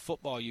the level of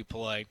football you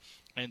play.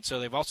 And so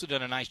they've also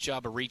done a nice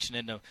job of reaching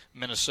into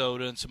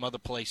Minnesota and some other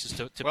places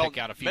to pick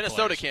out a few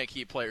Minnesota players. Can't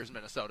keep players in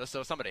Minnesota,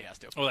 so somebody has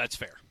to. Well, that's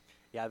fair.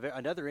 Yeah,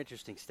 another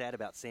interesting stat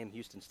about Sam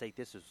Houston State.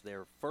 This is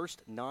their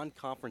first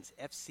non-conference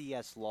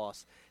FCS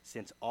loss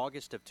since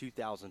August of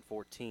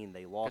 2014.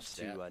 They lost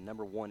to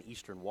number 1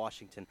 Eastern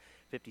Washington,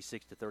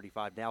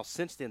 56-35. Now,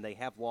 since then, they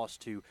have lost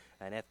to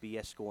an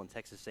FBS school in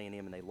Texas A&M,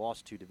 and they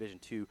lost to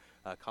Division II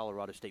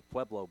Colorado State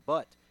Pueblo.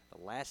 But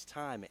the last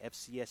time an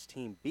FCS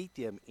team beat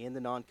them in the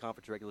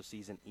non-conference regular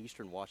season,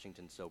 Eastern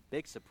Washington. So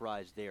big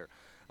surprise there.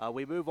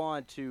 We move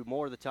on to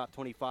more of the top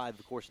 25.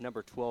 Of course,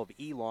 number 12,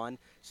 Elon,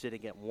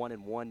 sitting at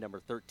 1-1. Number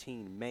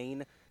 13,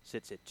 Maine,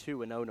 sits at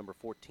 2-0. Number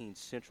 14,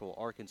 Central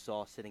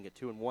Arkansas, sitting at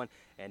 2-1.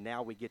 And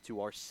now we get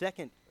to our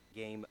second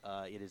game.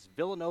 It is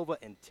Villanova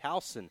and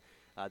Towson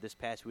this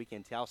past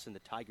weekend. Towson, the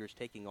Tigers,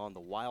 taking on the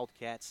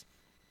Wildcats.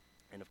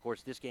 And, of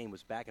course, this game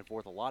was back and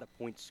forth. A lot of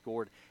points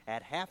scored.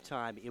 At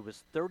halftime, it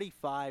was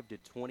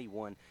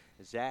 35-21.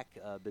 Zach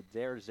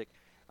Bederzik,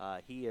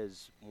 he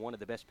is one of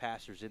the best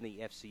passers in the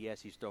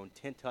FCS. He's thrown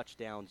 10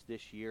 touchdowns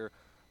this year.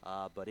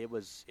 But it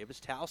was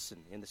Towson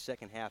in the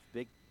second half.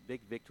 Big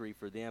victory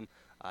for them.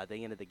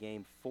 They ended the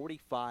game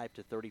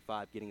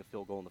 45-35, getting a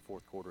field goal in the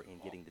fourth quarter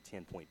and getting the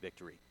 10-point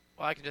victory.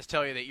 Well, I can just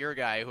tell you that your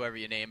guy, whoever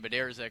you name,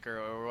 Bederzik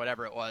or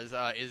whatever it was,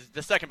 is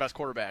the second best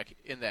quarterback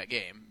in that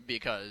game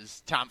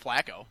because Tom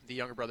Flacco, the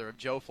younger brother of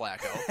Joe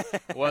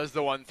Flacco, was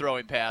the one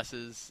throwing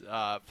passes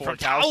for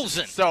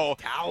Towson. So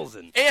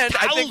Towson. And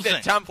I think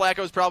that Tom Flacco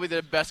is probably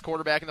the best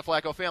quarterback in the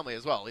Flacco family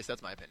as well. At least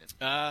that's my opinion.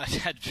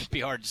 That'd be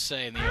hard to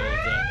say in the old.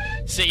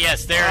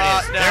 Yes, there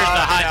it is. There's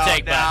the hot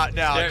take.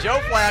 No.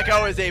 Joe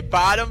Flacco is a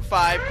bottom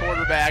 5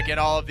 quarterback in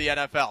all of the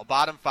NFL.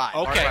 Bottom 5.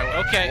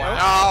 Okay.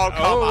 Wow. Oh,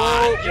 come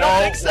on. You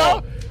don't think so?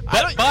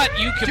 But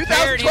you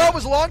compared 2012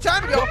 was a long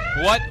time ago.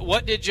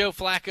 What did Joe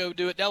Flacco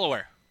do at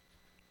Delaware?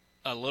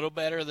 A little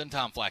better than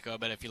Tom Flacco, I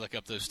bet, if you look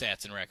up those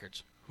stats and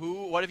records.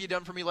 What have you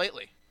done for me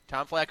lately?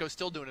 Tom Flacco's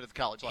still doing it at the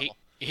college level.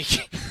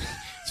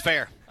 It's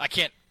fair. I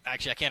can't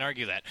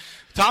argue that.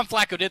 Tom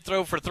Flacco did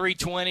throw for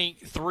 320,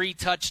 3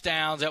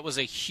 touchdowns. That was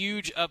a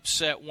huge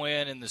upset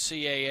win in the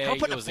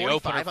CAA. It was the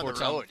opener for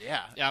Tom.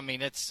 Yeah. I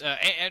mean, it's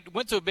and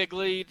went to a big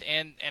lead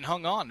and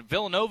hung on.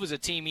 Villanova's a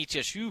team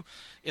ETSU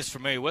is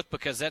familiar with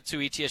because that's who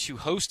ETSU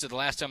hosted the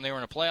last time they were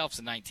in the playoffs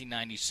in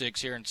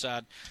 1996 here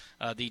inside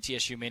the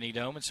ETSU Mini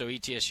Dome. And so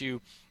ETSU,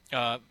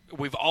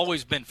 we've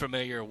always been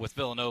familiar with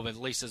Villanova, at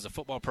least as a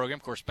football program.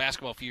 Of course,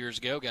 basketball a few years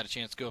ago, got a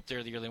chance to go up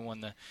there. The year they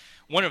won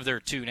one of their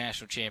 2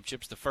 national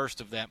championships, the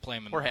first of that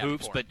playing in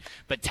hoops.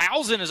 But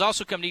Towson has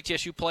also come to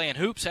ETSU playing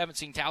hoops. Haven't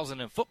seen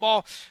Towson in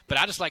football, but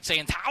I just like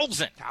saying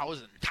Towson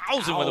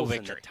with a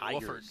victory. The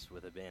Tigers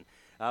with a win.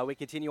 We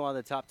continue on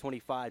the top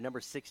 25. Number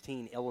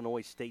 16,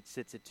 Illinois State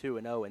sits at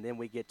 2-0, and then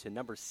we get to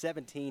number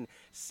 17,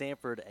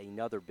 Samford,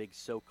 another big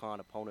SoCon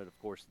opponent. Of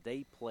course,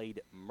 they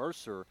played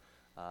Mercer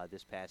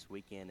this past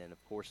weekend, and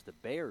of course the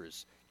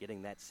Bears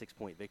getting that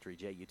 6-point victory.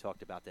 Jay, you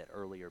talked about that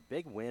earlier.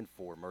 Big win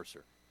for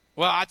Mercer.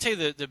 Well, I tell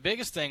you, the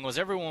biggest thing was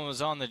everyone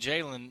was on the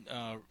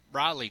Jalen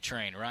Riley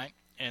train, right?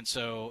 And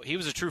so he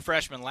was a true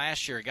freshman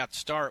last year. He got the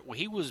start. Well,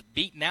 he was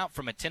beaten out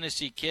from a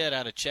Tennessee kid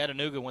out of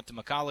Chattanooga, went to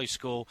McCauley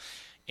School,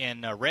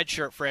 and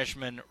redshirt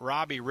freshman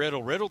Robbie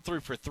Riddle. Riddle threw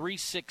for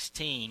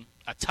 316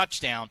 a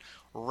touchdown,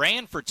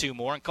 ran for 2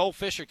 more, and Cole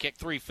Fisher kicked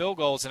 3 field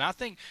goals. And I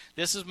think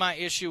this is my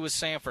issue with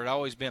Samford.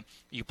 Always been,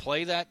 you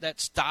play that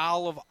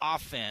style of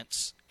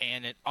offense,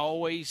 and it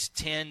always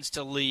tends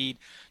to lead,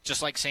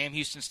 just like Sam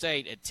Houston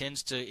State, it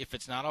tends to, if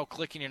it's not all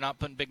clicking, you're not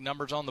putting big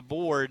numbers on the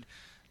board,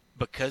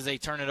 because they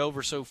turn it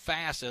over so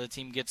fast, the other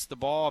team gets the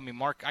ball. I mean,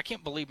 I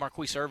can't believe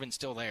Marquise Irvin's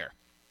still there.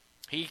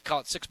 He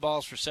caught 6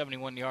 balls for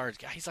 71 yards.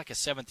 He's like a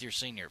 7th-year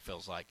senior, it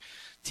feels like.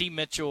 T.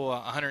 Mitchell,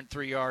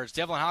 103 yards.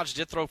 Devlin Hodges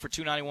did throw for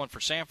 291 for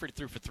Samford. He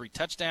threw for 3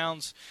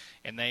 touchdowns,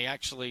 and they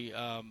actually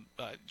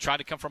tried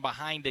to come from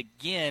behind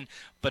again,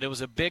 but it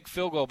was a big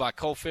field goal by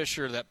Cole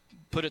Fisher that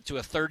put it to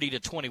a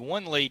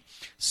 30-21 lead.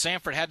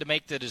 Samford had to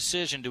make the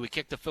decision, do we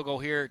kick the field goal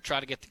here, try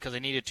to get, because they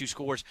needed 2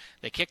 scores.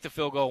 They kicked the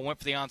field goal, went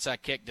for the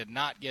onside kick, did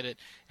not get it,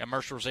 and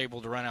Mercer was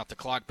able to run out the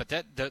clock. But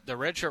the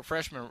redshirt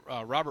freshman,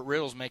 Robert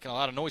Riddle's making a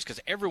lot of noise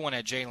because everyone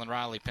had Jalen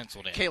Riley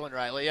penciled in. Kalen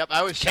Riley, yep.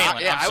 I was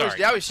shocked. Yeah,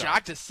 I was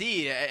shocked to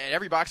see at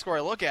every box score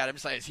I look at him.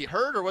 It's like, is he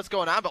hurt or what's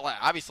going on? But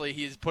obviously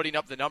he's putting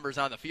up the numbers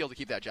on the field to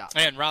keep that job.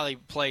 And Riley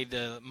played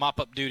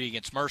mop-up duty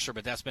against Mercer,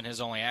 but that's been his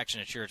only action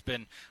this year. It's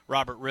been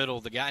Robert Riddle,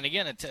 the guy. And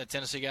again, a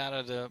Tennessee guy out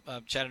of the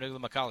Chattanooga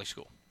McCauley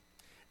School.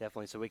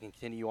 Definitely. So we can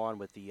continue on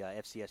with the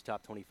FCS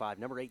Top 25.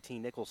 Number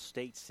 18, Nicholls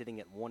State sitting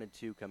at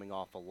 1-2, coming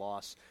off a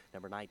loss.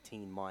 Number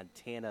 19,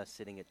 Montana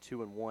sitting at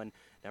 2-1.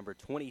 Number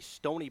 20,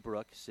 Stony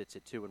Brook sits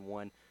at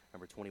 2-1.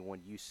 Number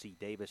 21, UC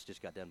Davis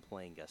just got done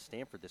playing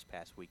Stanford this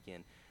past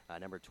weekend.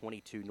 Number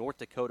 22, North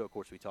Dakota. Of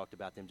course, we talked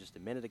about them just a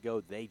minute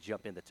ago. They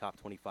jump in the top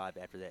 25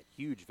 after that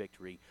huge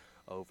victory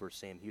over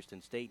Sam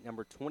Houston State.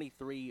 Number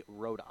 23,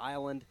 Rhode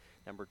Island.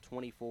 Number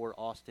 24,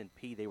 Austin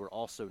Peay. They were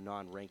also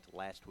non-ranked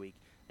last week.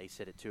 They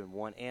sit at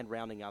 2-1. And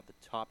rounding out the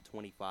top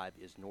 25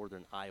 is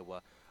Northern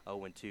Iowa,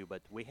 0-2.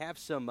 But we have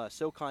some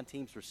SoCon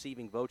teams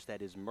receiving votes.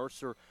 That is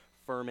Mercer,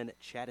 Furman,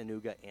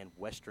 Chattanooga, and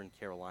Western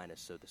Carolina.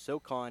 So the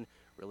SoCon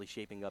really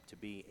shaping up to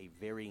be a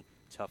very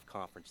tough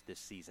conference this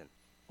season.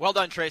 Well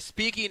done, Trey.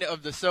 Speaking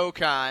of the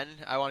SoCon,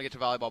 I want to get to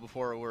volleyball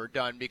before we're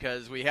done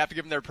because we have to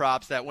give them their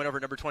props. That win over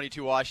number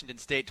 22 Washington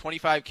State,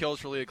 25 kills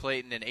for Leah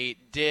Clayton and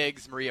 8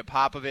 digs. Maria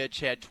Popovich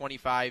had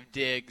 25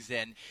 digs,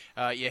 and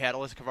you had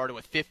Alyssa Cavardo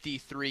with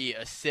 53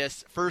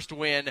 assists. First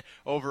win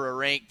over a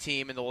ranked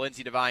team in the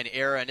Lindsay Devine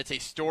era, and it's a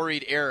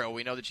storied era.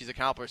 We know that she's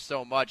accomplished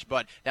so much,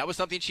 but that was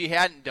something she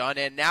hadn't done,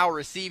 and now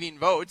receiving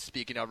votes,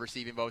 speaking of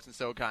receiving votes in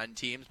SoCon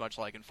teams, much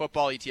like in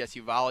football,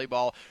 ETSU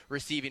volleyball,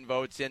 receiving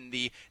votes in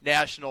the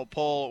national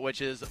poll,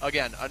 which is,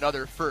 again,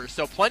 another first.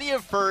 So plenty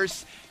of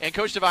firsts, and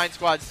Coach Devine's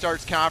squad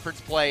starts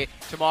conference play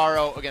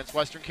tomorrow against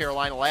Western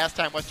Carolina. Last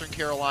time Western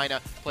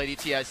Carolina played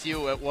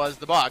ETSU, it was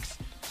the Bucks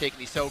taking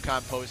the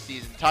SoCon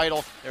postseason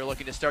title. They're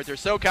looking to start their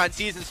SoCon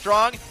season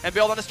strong and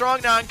build on a strong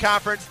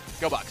non-conference.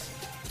 Go Bucks.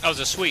 That was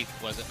a sweep,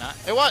 was it not?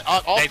 It was.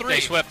 All 3. They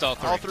swept all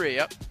 3. All 3,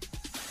 yep.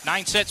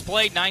 9 sets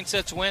played, 9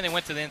 sets win. They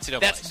went to the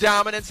NCAA. That's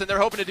dominance, and they're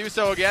hoping to do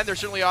so again. They're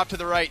certainly off to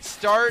the right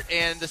start,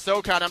 and the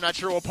SoCon, I'm not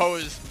sure, will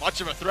pose much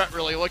of a threat,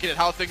 really, looking at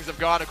how things have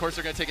gone. Of course,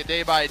 they're going to take it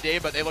day by day,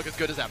 but they look as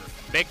good as ever.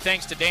 Big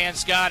thanks to Dan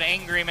Scott,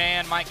 Angry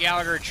Man, Mike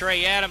Gallagher,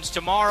 Trey Adams.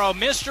 Tomorrow,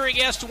 mystery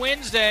guest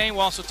Wednesday.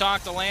 We'll also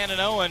talk to Landon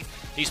Owen.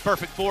 He's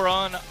perfect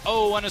 4-0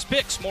 on his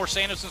picks. More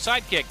Sanderson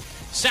Sidekick.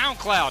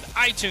 SoundCloud,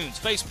 iTunes,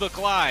 Facebook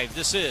Live.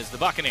 This is the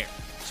Buccaneer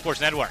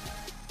Sports Network.